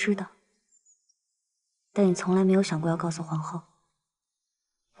早就知道，但你从来没有想过要告诉皇后。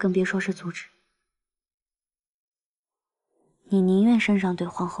更别说是阻止。你宁愿身上对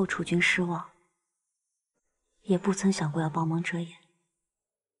皇后储君失望，也不曾想过要帮忙遮掩，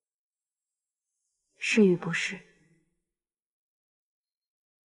是与不是？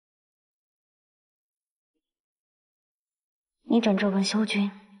你拯救文修君，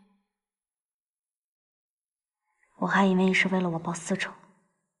我还以为你是为了我报私仇。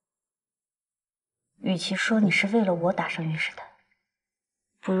与其说你是为了我打上御史台，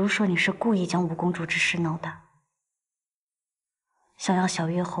不如说你是故意将五公主之事闹大，想要小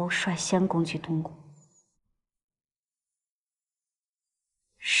月侯率先攻击东宫，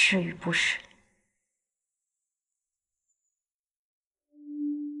是与不是？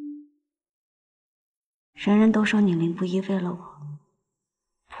人人都说你凌不疑为了我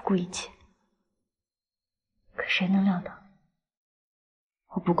不顾一切，可谁能料到，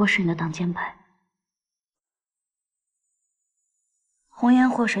我不过是你的挡箭牌。红颜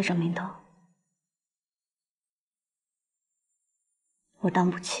祸水这名头，我当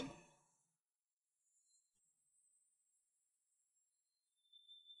不起。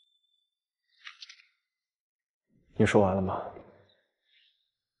你说完了吗？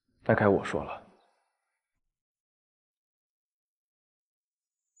那该我说了。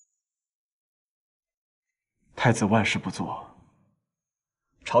太子万事不做，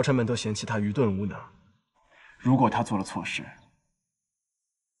朝臣们都嫌弃他愚钝无能。如果他做了错事，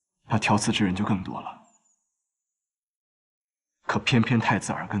那挑刺之人就更多了。可偏偏太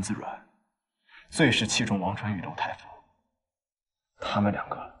子耳根子软，最是器重王传与窦太傅。他们两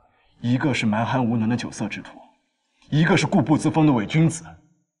个，一个是蛮横无能的酒色之徒，一个是固步自封的伪君子。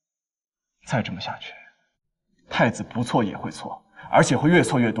再这么下去，太子不错也会错，而且会越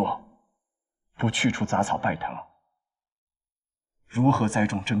错越多。不去除杂草拜藤，如何栽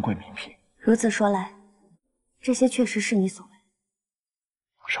种珍贵名品？如此说来，这些确实是你所为。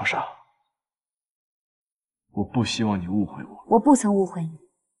少少，我不希望你误会我。我不曾误会你，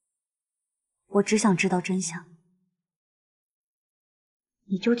我只想知道真相。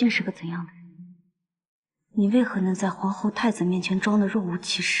你究竟是个怎样的人？你为何能在皇后、太子面前装得若无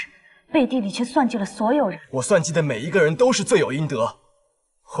其事，背地里却算计了所有人？我算计的每一个人都是罪有应得，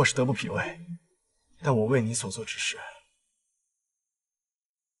或是德不匹位。但我为你所做之事，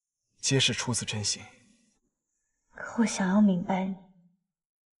皆是出自真心。可我想要明白你，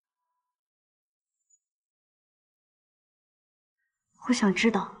我想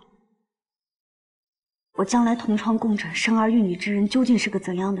知道，我将来同床共枕、生儿育女之人究竟是个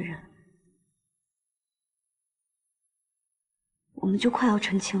怎样的人。我们就快要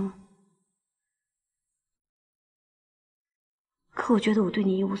成亲了，可我觉得我对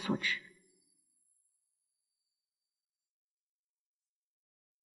你一无所知。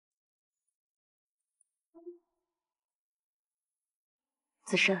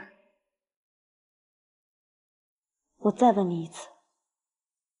子申，我再问你一次，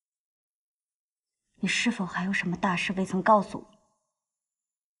你是否还有什么大事未曾告诉我？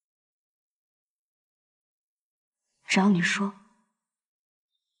只要你说，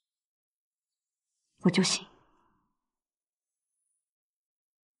我就信。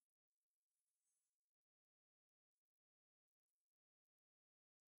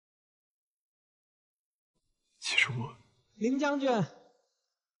其实我……林将军。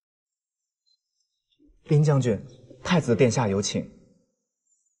林将军，太子殿下有请。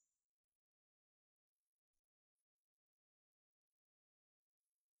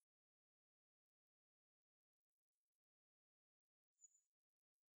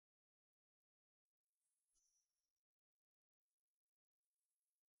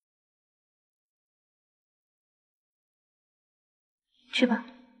去吧，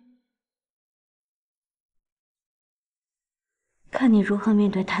看你如何面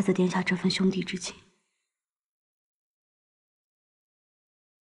对太子殿下这份兄弟之情。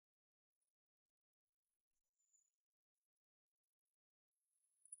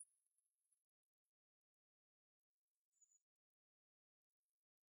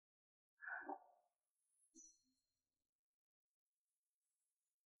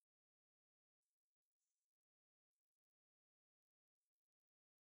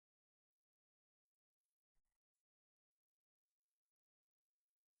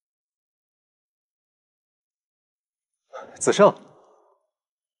子胜，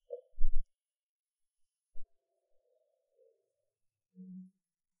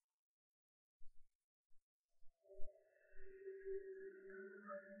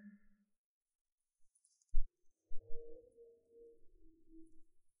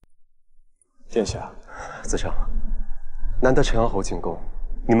殿下，子胜，难得陈阳侯进宫，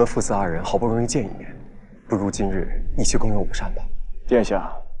你们父子二人好不容易见一面，不如今日一起共用午膳吧。殿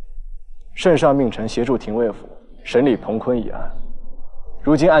下，圣上命臣协助廷尉府审理彭坤一案，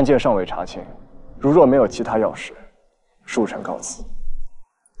如今案件尚未查清，如若没有其他要事，恕臣告辞。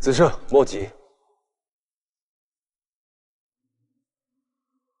子胜，莫急。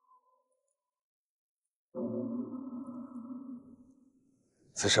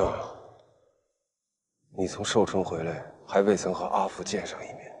子胜，你从寿春回来，还未曾和阿父见上一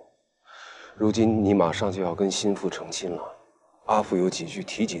面。如今你马上就要跟心腹成亲了，阿父有几句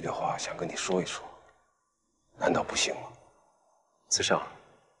提及的话想跟你说一说，难道不行吗？子胜，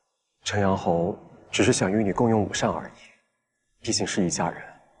陈阳侯只是想与你共用午膳而已，毕竟是一家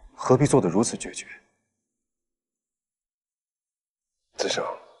人，何必做得如此决绝？子胜，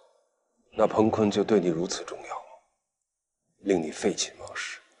那彭坤就对你如此重要吗？令你废寝忘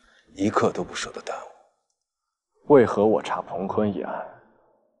食，一刻都不舍得耽误。为何我查彭坤一案，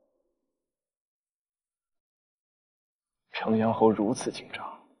陈阳侯如此紧张？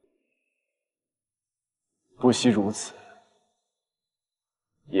不惜如此，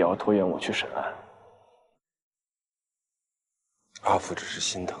也要拖延我去审案。阿父只是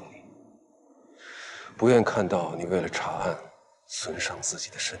心疼你，不愿看到你为了查案损伤自己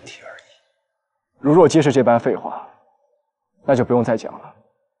的身体而已。如若皆是这般废话，那就不用再讲了。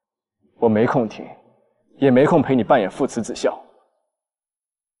我没空听，也没空陪你扮演父慈子孝。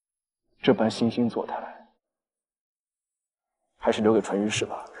这般惺惺作态，还是留给淳于氏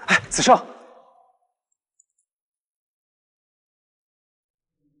吧。哎，子胜，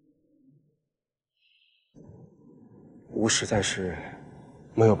吾实在是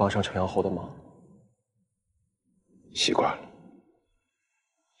没有帮上陈阳侯的忙。习惯了，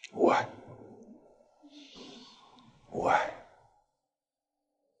无碍，无碍。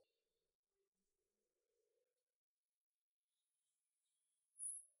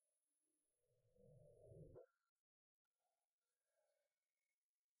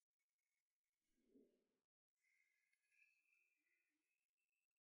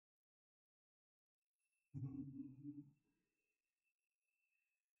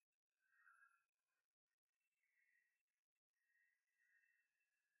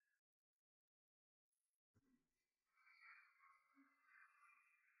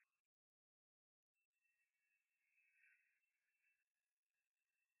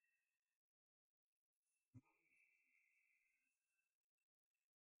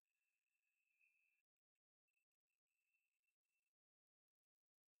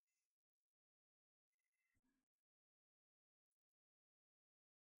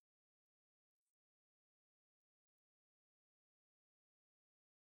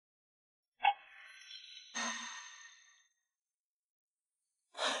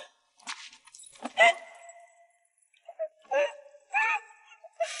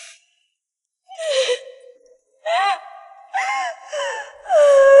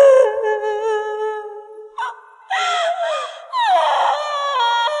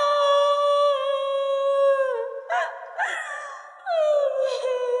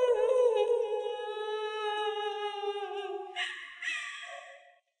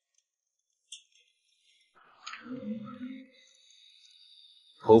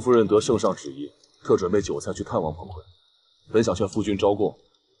彭夫人得圣上旨意，特准备酒菜去探望彭坤。本想劝夫君招供，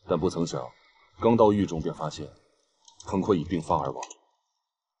但不曾想，刚到狱中便发现彭坤已病发而亡。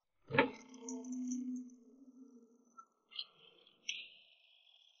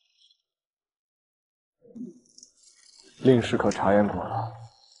令史可查验过了，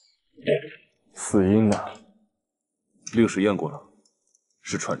死因呢？令史验过了，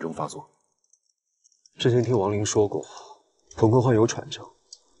是喘症发作。之前听王陵说过，彭坤患有喘症，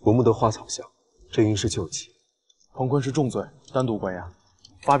闻不得花草香，这应是救急。彭坤是重罪，单独关押，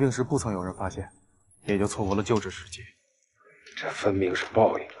发病时不曾有人发现，也就错过了救治时机。这分明是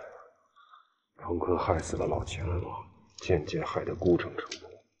报应。彭坤害死了老钱安王，间接害得孤城城破，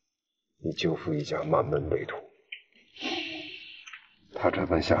你舅父一家满门为屠。他这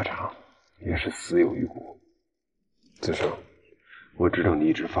般下场，也是死有余辜。子胜，我知道你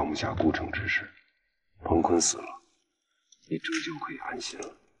一直放不下孤城之事，彭坤死了，你终究可以安心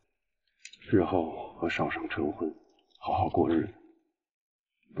了。日后和少商成婚，好好过日子，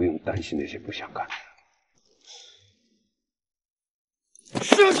不用担心那些不相干的。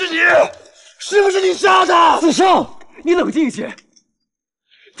是不是你？是不是你杀的？子胜，你冷静一些，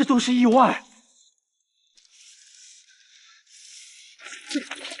这都是意外。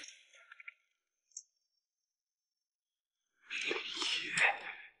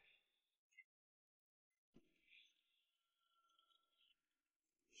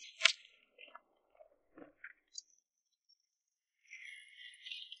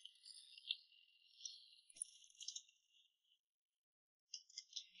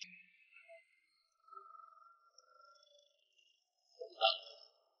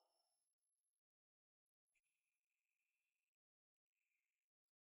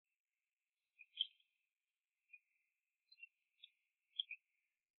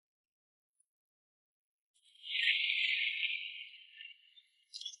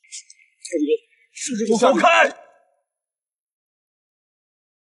走开！少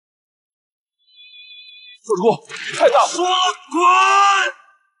主公，太大！说滚！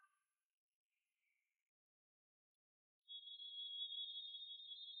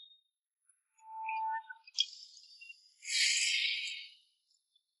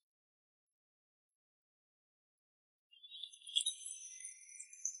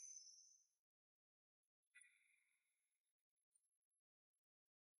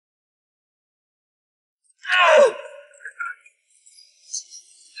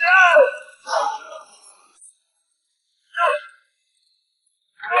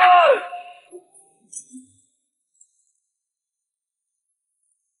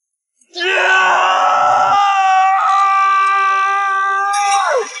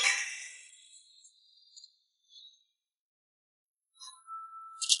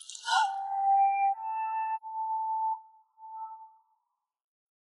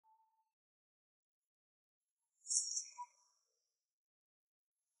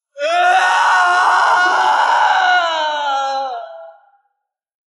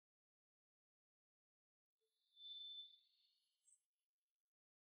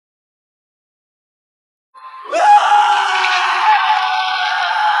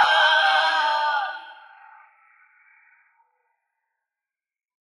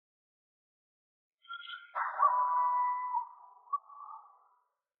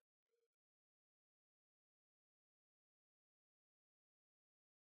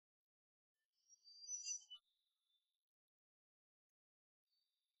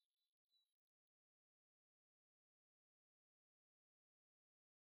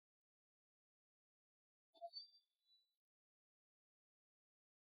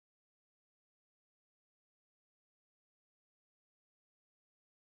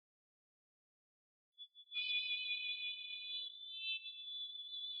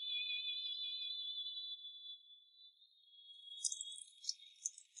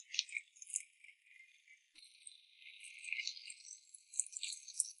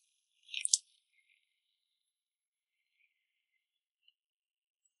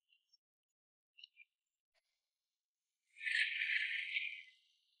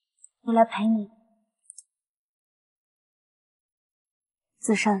我来陪你。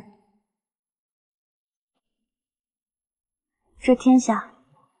子慎，这天下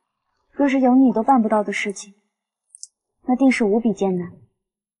若是有你都办不到的事情，那定是无比艰难，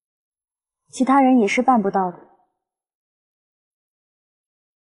其他人也是办不到的。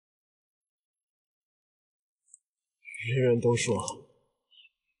人人都说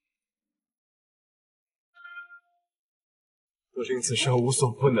我令子慎无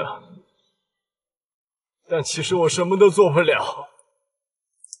所不能，但其实我什么都做不了，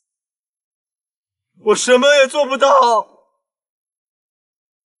我什么也做不到。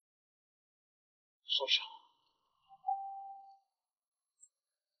少少，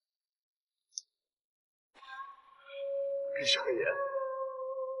闭上眼，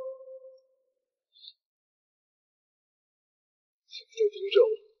就盯着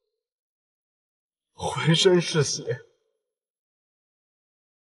我，浑身是血。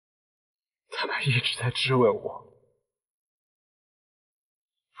他们一直在质问我，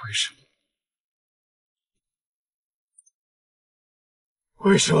为什么？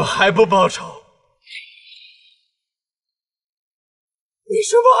为什么还不报仇？为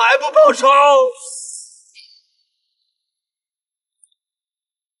什么还不报仇？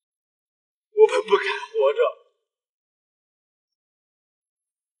我们不该活着。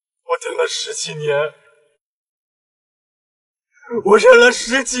我等了10几年，我忍了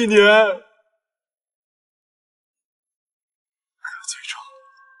10几年。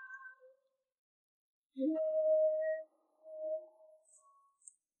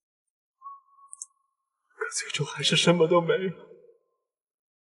可最终，还是什么都没有。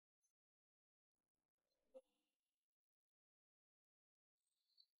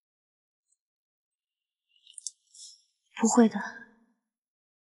不会的，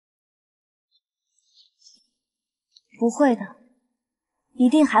不会的，一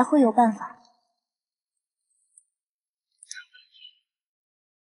定还会有办法。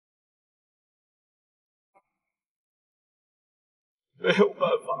没有办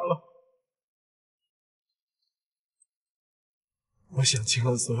法了。我想尽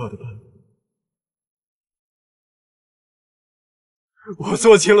了所有的办法，我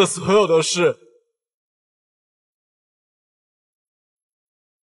做尽了所有的事，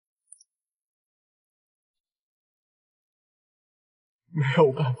没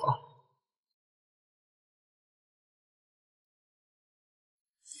有办法。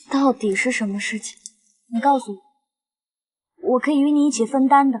到底是什么事情？你告诉我，我可以与你一起分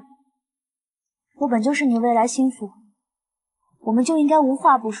担的。我本就是你未来心腹，我们就应该无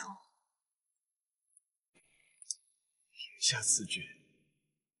话不说。言下此句，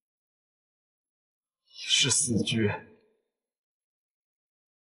已是死局。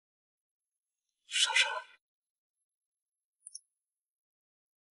少少，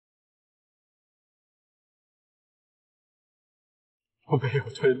我没有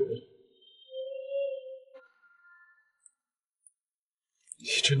退路了。你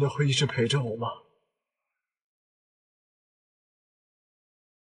真的会一直陪着我吗？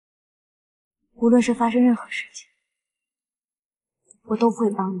无论是发生任何事情，我都会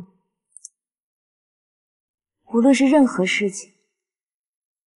帮你。无论是任何事情，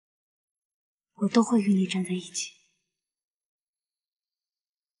我都会与你站在一起。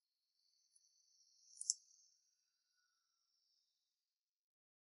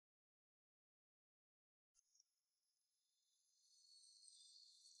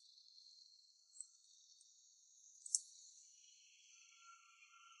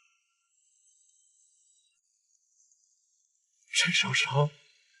陈少少，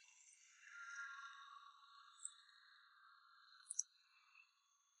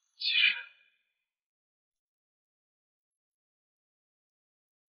其实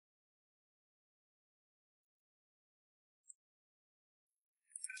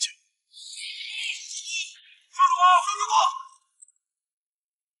少主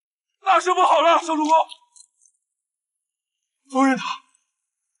公，大事不好了！少主公，夫人她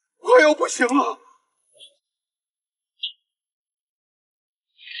快要不行了。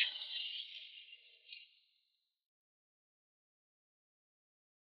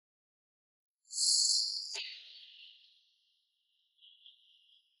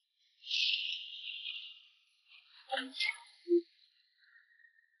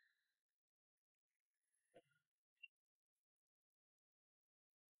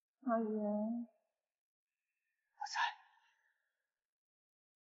阿元，我在。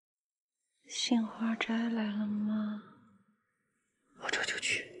杏花斋来了吗？我这就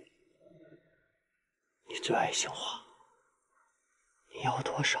去。你最爱杏花，你要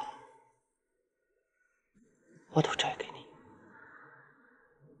多少，我都摘给你。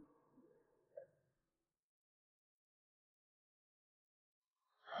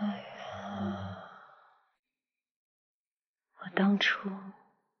当初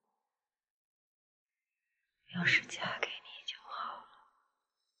要是嫁给你就好了。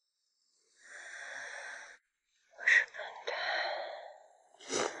我是笨蛋，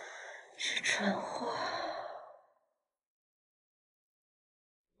是蠢货，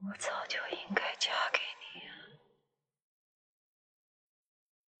我早就应该嫁给你呀。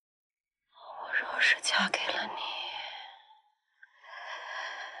我若是嫁给了你，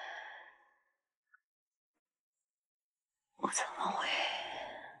我怎么会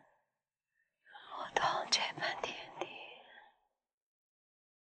落到这般田地？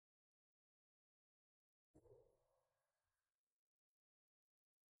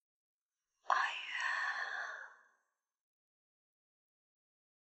阿月，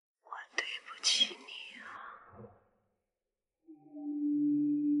我对不起你啊。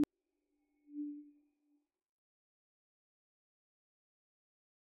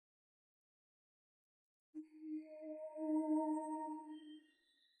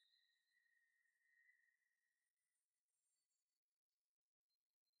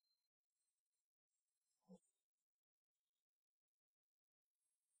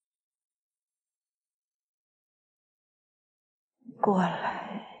过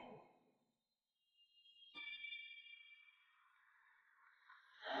来。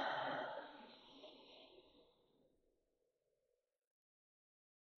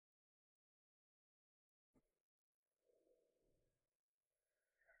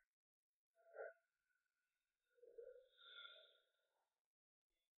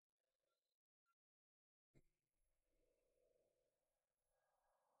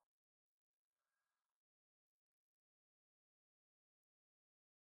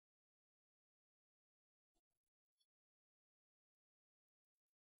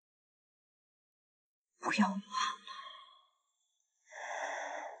不要忘了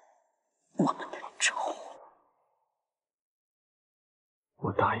我们的仇。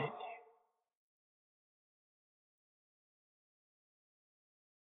我答应你，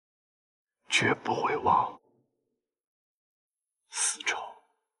绝不会忘死仇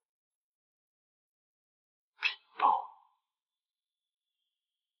必报。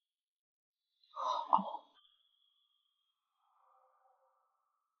好。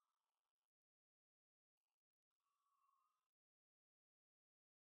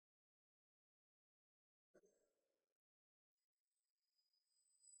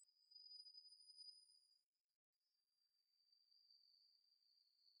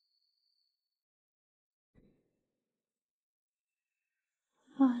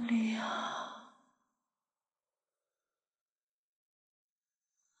阿离啊，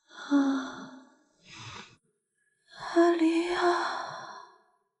阿离啊，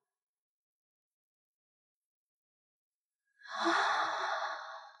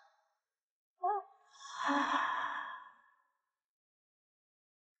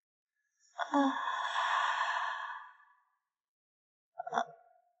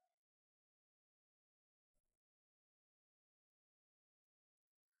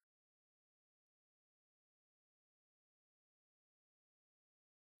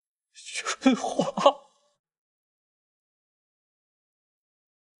春华。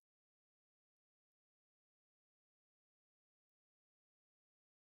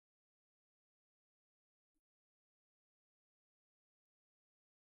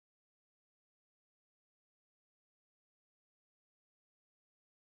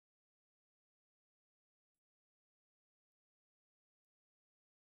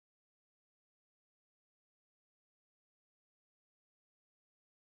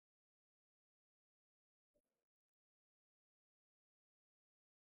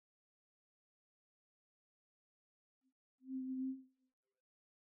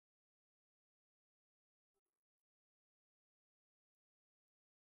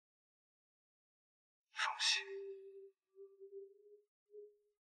放心。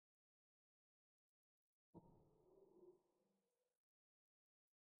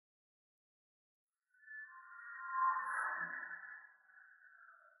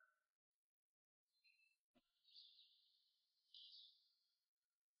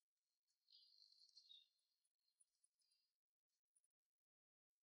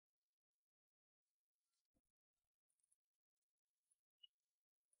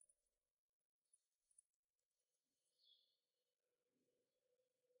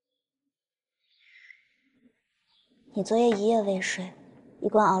你昨夜一夜未睡，一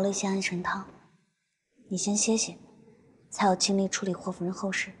贯熬了一些安神汤。你先歇歇，才有精力处理霍夫人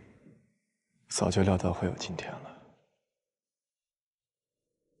后事。早就料到会有今天了。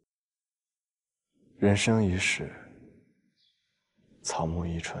人生一世，草木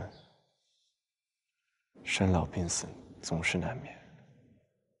一春，生老病死总是难免，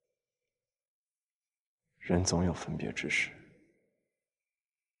人总有分别之时。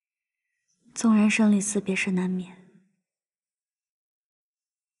纵然生离死别是难免，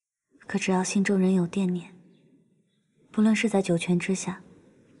可只要心中仍有惦念，不论是在九泉之下，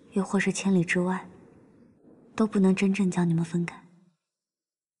又或是千里之外，都不能真正将你们分开。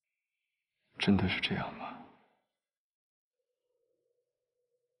真的是这样吗？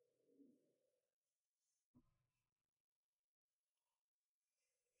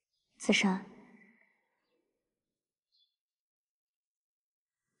子珊，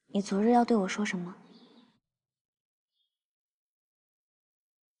你昨日要对我说什么？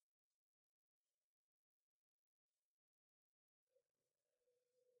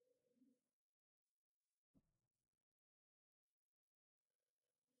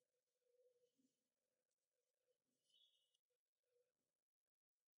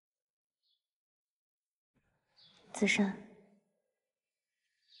子珊，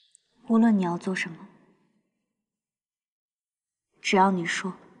无论你要做什么，只要你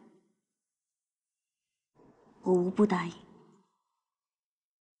说，我无不答应。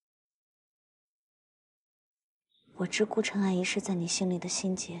我知顾尘爱一是在你心里的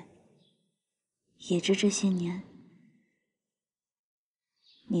心结，也知这些年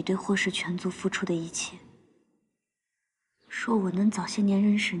你对霍氏全族付出的一切。若我能早些年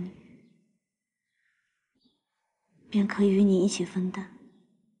认识你，便可以与你一起分担。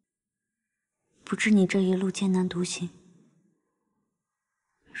不知你这一路艰难独行，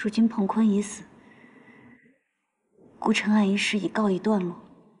如今彭坤已死，顾尘爱一事已告一段落，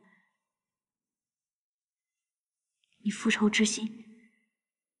你复仇之心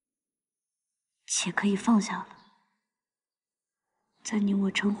且可以放下了。在你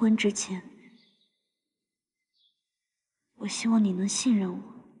我成婚之前，我希望你能信任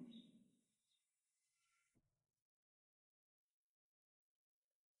我。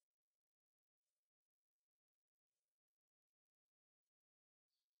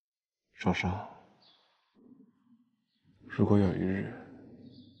少商，如果有一日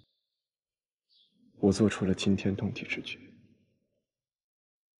我做出了惊天动地之举，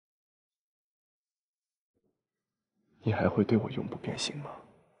你还会对我永不变心吗？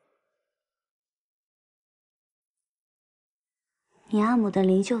你阿母的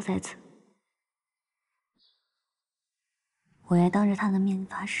灵柩在此，我愿当着她的面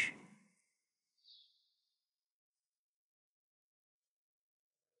发誓。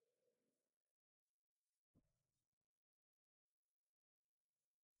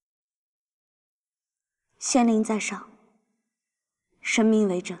仙灵在上，神明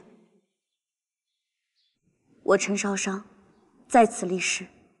为证。我陈少商在此立誓，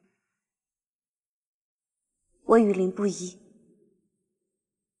我与灵不移，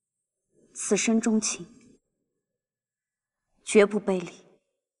此生钟情，绝不背离。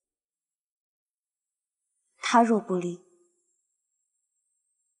他若不离，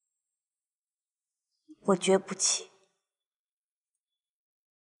我绝不弃。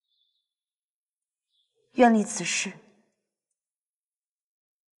愿立此誓，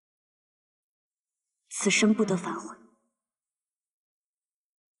此生不得反悔。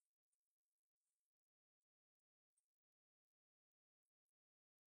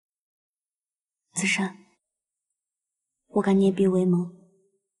子珊，我敢捏鼻为盟，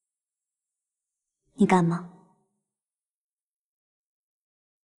你敢吗？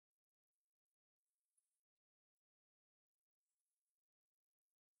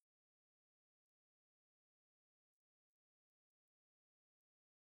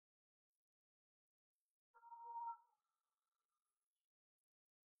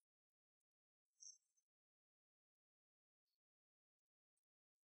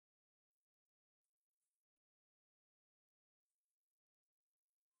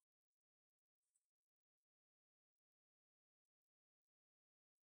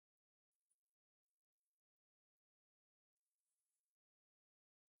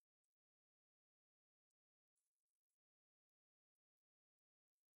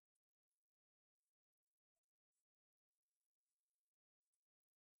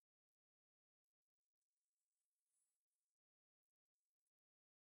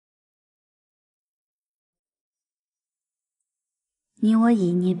你我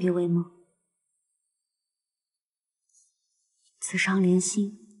已捏鼻为盟，此伤连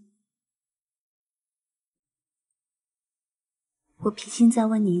心。我平心再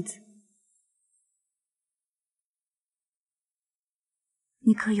问你一次，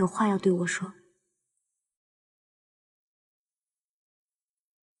你可有话要对我说？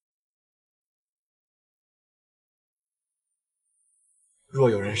若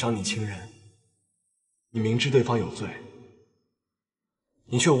有人伤你亲人，你明知对方有罪，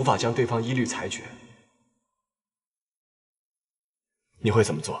你却无法将对方一律裁决，你会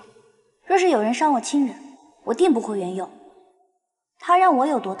怎么做？若是有人伤我亲人，我定不会原谅。他让我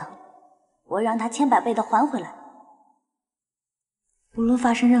有多疼，我让他千百倍的还回来。无论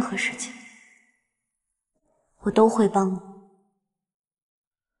发生任何事情，我都会帮你。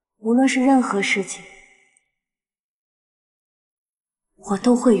无论是任何事情，我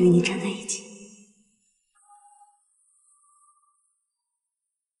都会与你站在一起。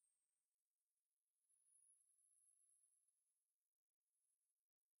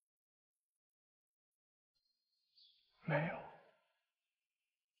没有。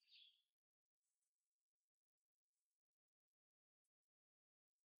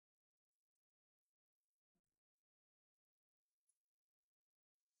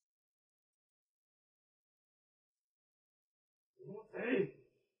贼，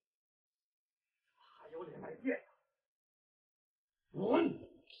还有脸来见我？滚！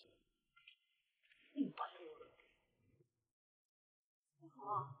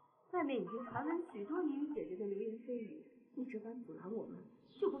好，外面已经传闻许多你与姐姐的流言蜚语，你这般阻拦我们，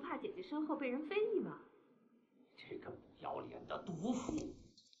就不怕姐姐身后被人非议吗？这个不要脸的毒妇！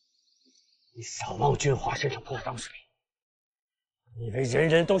你少往君华身上泼脏水！你以为人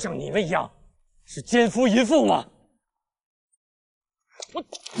人都像你们一样是奸夫淫妇吗？我，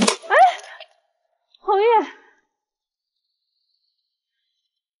哎，侯爷，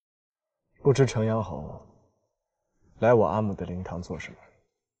不知程阳侯来我阿母的灵堂做什么？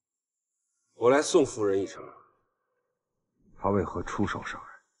我来送夫人一程，她为何出手伤人？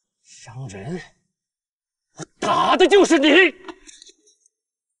伤人？我打的就是你！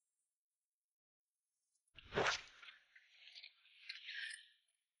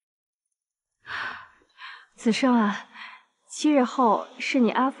子胜啊，7日后是你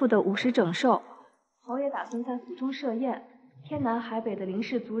阿父的50整寿，侯爷打算在府中设宴，天南海北的林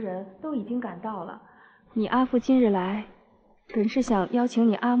氏族人都已经赶到了。你阿父今日来，本是想邀请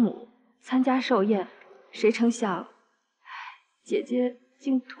你阿母参加寿宴，谁成想，姐姐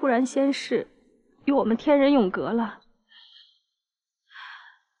竟突然仙逝，与我们天人永隔了。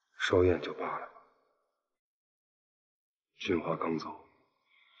寿宴就罢了，君华刚走，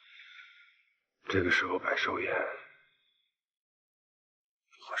这个时候摆寿宴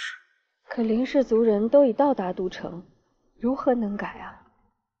不合适。可林氏族人都已到达都城，如何能改啊？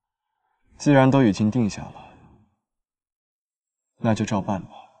既然都已经定下了，那就照办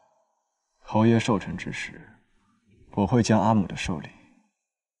吧。侯爷寿辰之时，我会将阿母的寿礼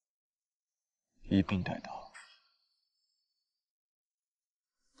一并带到。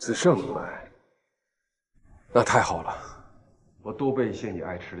子胜你来，那太好了，我多备一些你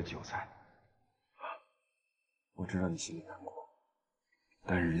爱吃的酒菜。我知道你心里难过，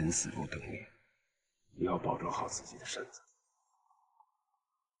但是人死如灯灭，你要保证好自己的身子。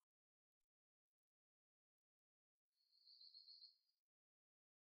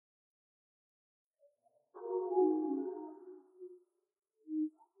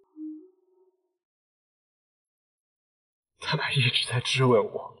他们一直在质问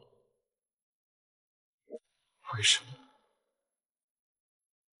我，为什么？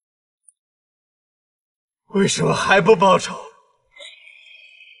为什么还不报仇？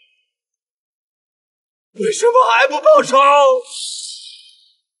为什么还不报仇？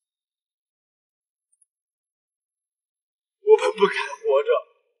我们不该活着，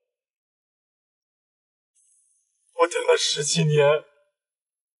我等了10几年，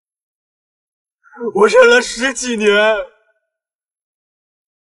我忍了10几年。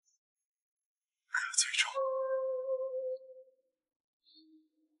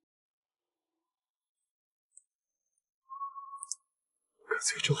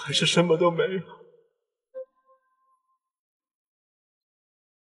最终还是什么都没有。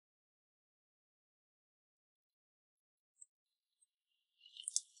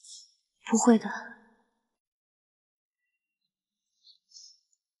不会的，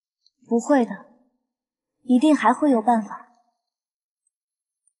不会的，一定还会有办法。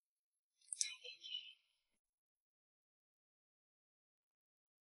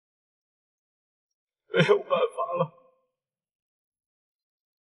没有办法了。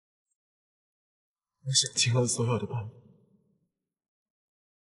我想尽了所有的办法，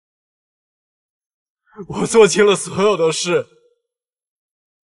我做尽了所有的事，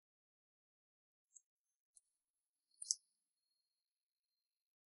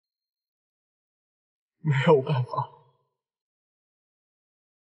没有办法。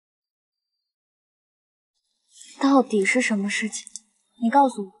到底是什么事情？你告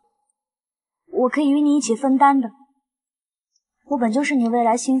诉我，我可以与你一起分担的。我本就是你未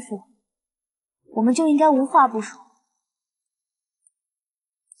来心腹，我们就应该无话不说。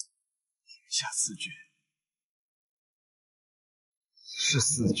下4绝，是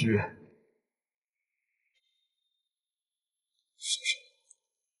4绝。少少，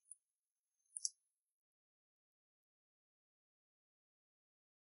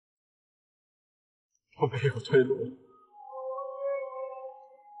我没有退路了。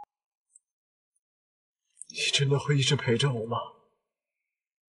你真的会一直陪着我吗？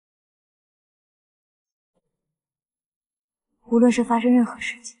无论是发生任何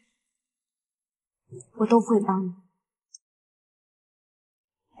事情，我都会帮你。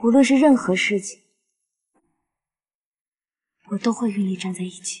无论是任何事情，我都会与你站在一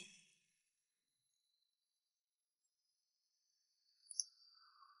起。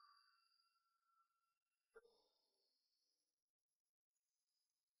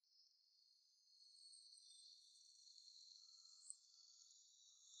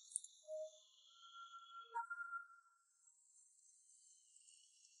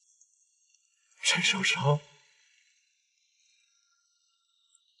陈少成，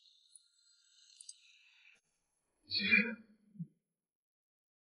姐，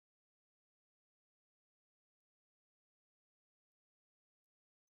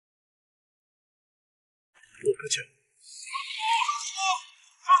我的脚。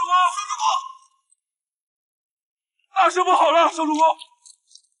少主公，大事不好了！少主公，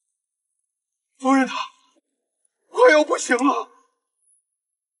夫人她快要不行了。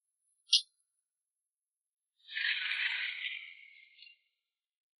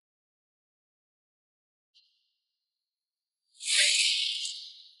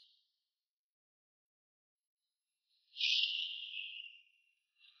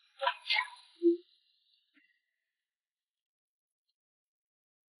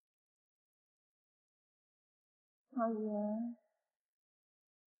阿元，我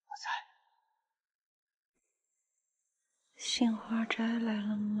在。杏花斋来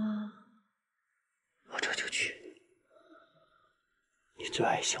了吗？我这就去。你最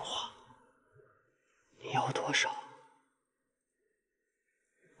爱杏花，你要多少，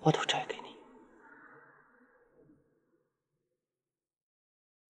我都摘给你。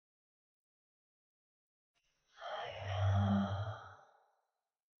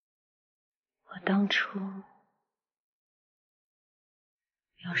我当初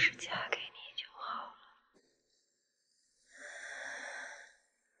要是嫁给你就好了。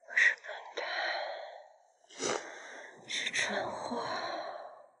我是笨蛋，是蠢货，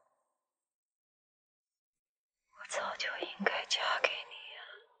我早就应该嫁给你呀。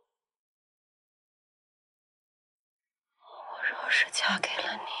我若是嫁给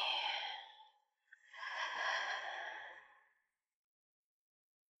了你，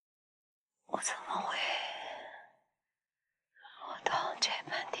我怎么会落到这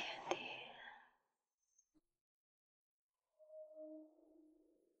般田地？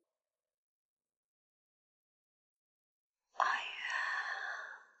阿月，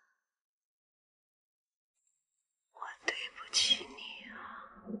我对不起你啊。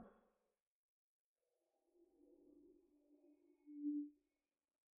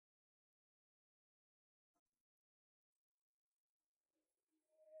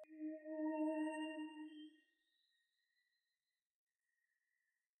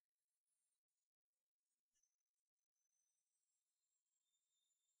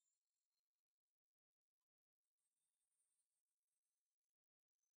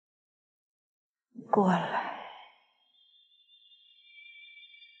过来。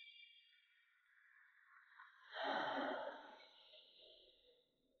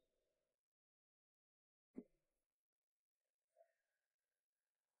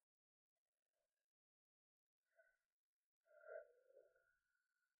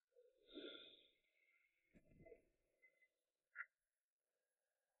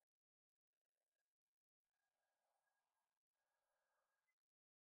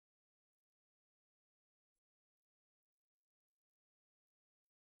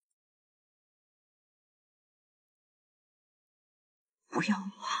不要忘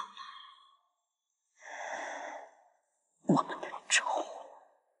了我们的仇。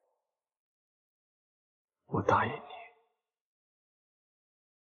我答应你，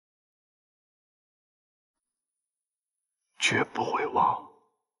绝不会忘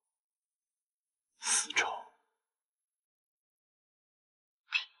死仇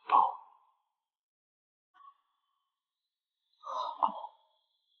必报。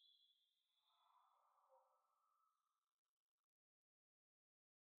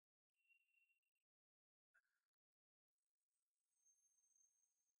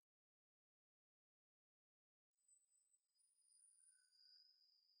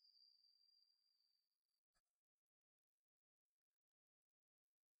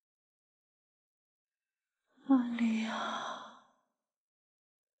阿离啊，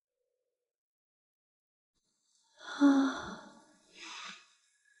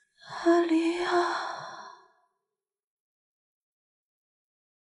阿离啊。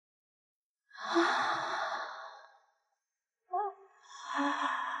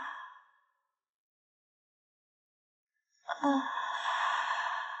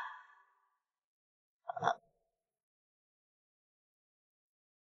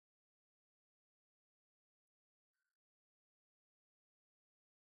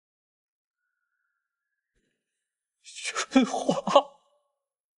春华。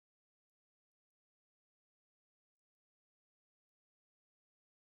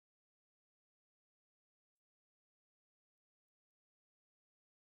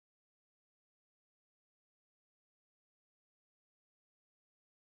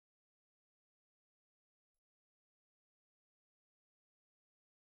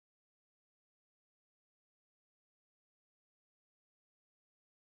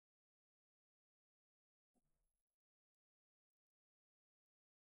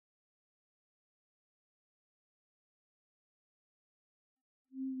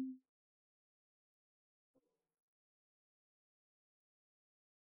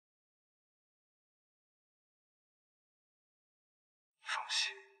放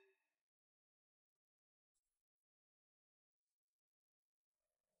心。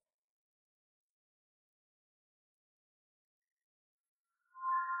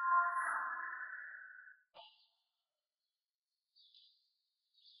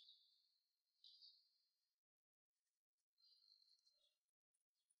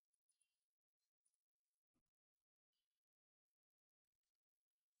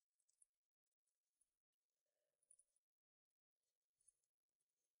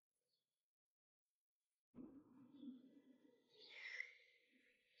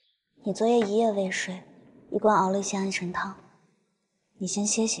你昨夜一夜未睡，一贯熬了一些安神汤，你先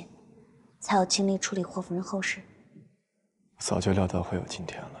歇歇，才有精力处理霍夫人后事。我早就料到会有今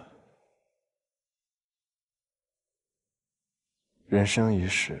天了。人生一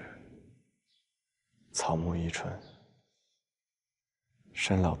世，草木一春，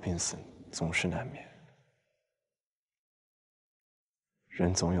生老病死总是难免，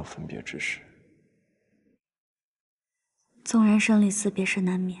人总有分别之时。纵然生离死别是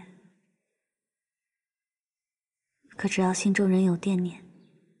难免，可只要心中仍有惦念，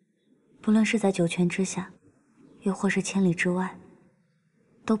不论是在九泉之下，又或是千里之外，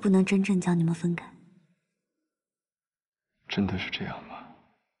都不能真正将你们分开。真的是这样吗？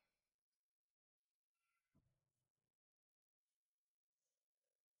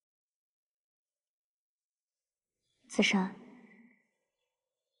子珊，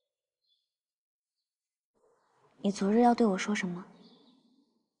你昨日要对我说什么？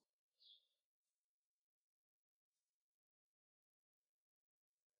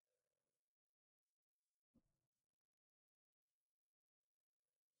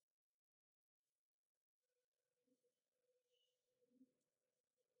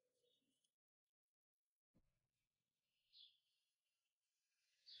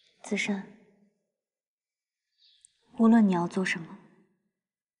子珊，无论你要做什么，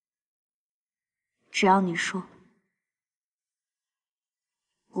只要你说，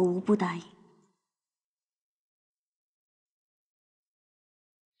我无不答应。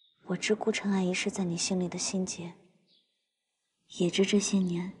我知顾尘爱一是在你心里的心结，也知这些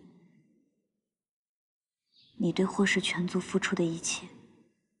年你对霍氏全族付出的一切。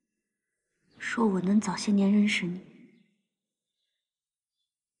若我能早些年认识你，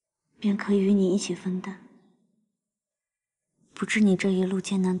便可以与你一起分担。不知你这一路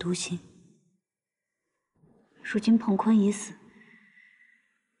艰难独行，如今彭坤已死，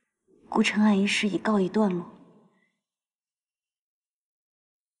顾尘爱一事已告一段落，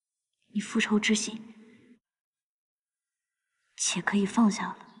你复仇之心且可以放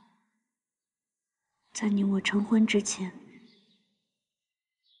下了。在你我成婚之前，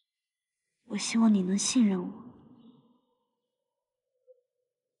我希望你能信任我。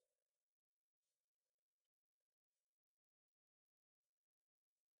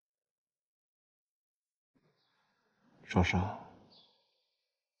少少，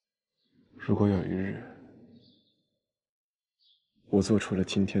如果有一日我做出了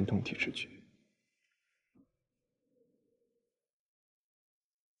惊天动地之举，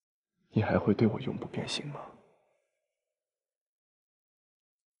你还会对我永不变心吗？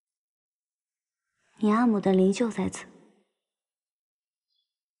你阿母的灵柩在此，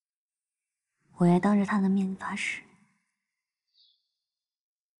我愿当着她的面发誓。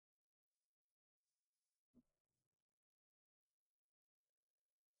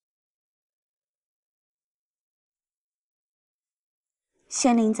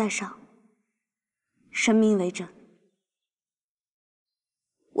仙灵在上，神明为证。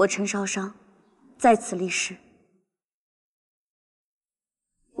我陈少商在此立誓，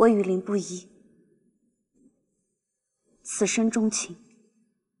我与灵不移，此生钟情，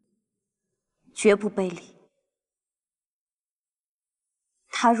绝不背离。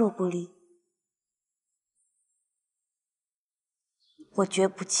他若不离，我绝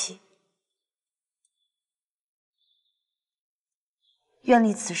不弃。愿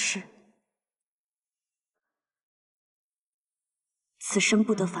立此誓，此生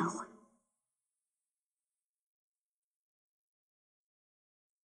不得反悔。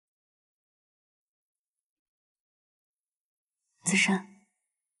子珊，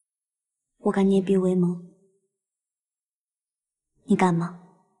我敢捏鼻为盟，你敢吗？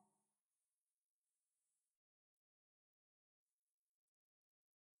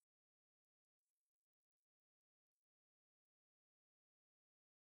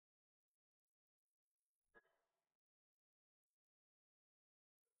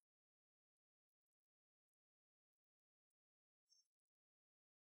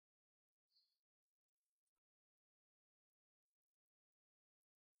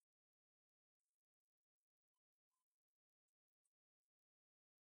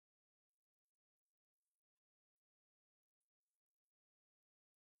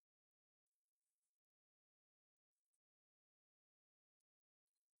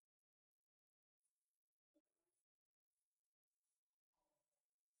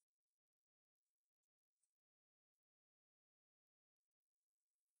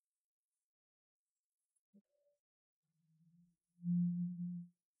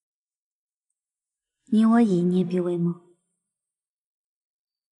你我已捏鼻为盟，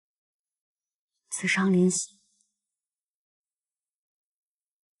此伤临死。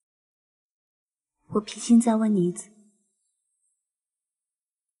我披心再问你一次，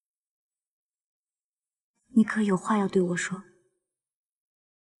你可有话要对我说？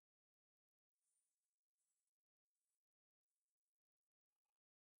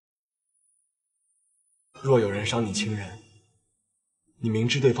若有人伤你亲人，你明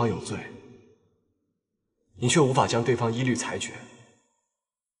知对方有罪，你却无法将对方依律裁决，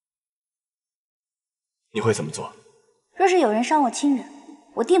你会怎么做？若是有人伤我亲人，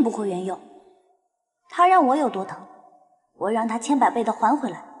我定不会原谅。他让我有多疼，我让他千百倍的还回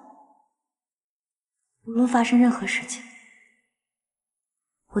来。无论发生任何事情，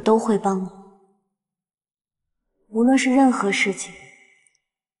我都会帮你。无论是任何事情，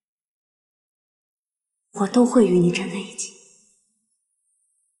我都会与你站在一起。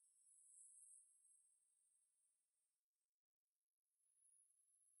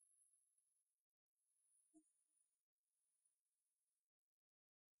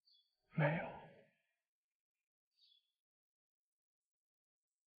没有。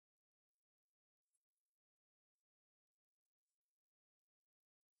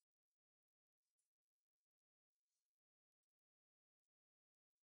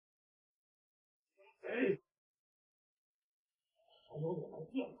还有脸来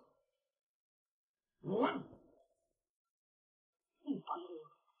见我？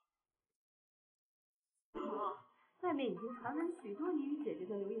外面已经传闻许多你与姐姐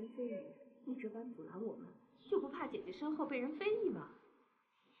的流言蜚语，你这般阻拦我们，就不怕姐姐身后被人非议吗？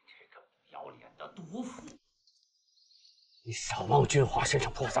这个不要脸的毒妇！你少往君华身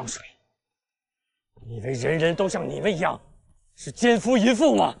上泼脏水！你以为人人都像你们一样是奸夫淫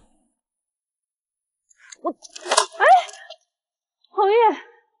妇吗？我，哎，侯爷，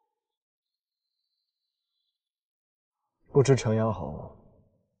不知程阳侯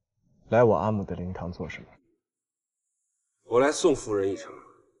来我阿母的灵堂做什么？我来送夫人一程。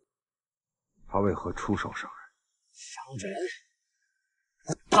她为何出手伤人？伤人！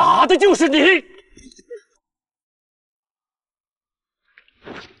我打的就是你！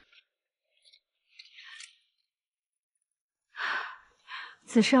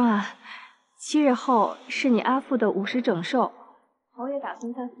子生啊，7日后是你阿父的50整寿，侯爷打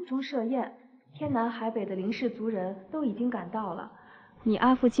算在府中设宴，天南海北的林氏族人都已经赶到了。你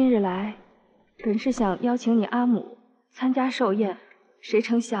阿父今日来，本是想邀请你阿母参加寿宴，谁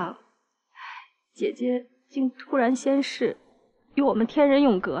成想，姐姐竟突然仙逝，与我们天人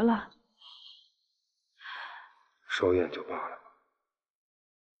永隔了。寿宴就罢了吧，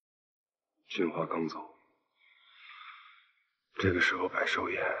君华刚走，这个时候摆寿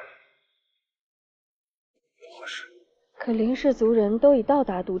宴不合适。可林氏族人都已到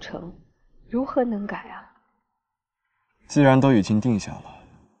达都城，如何能改啊？既然都已经定下了，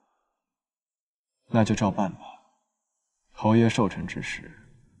那就照办吧。侯爷寿辰之时，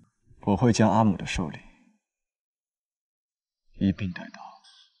我会将阿母的寿礼一并带到。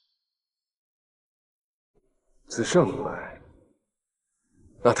子胜你们，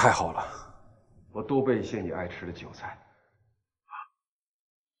那太好了，我多备一些你爱吃的酒菜。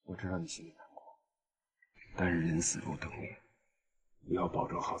我知道你心里难过，但是人死如灯灭，你要保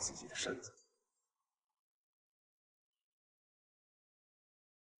证好自己的身子。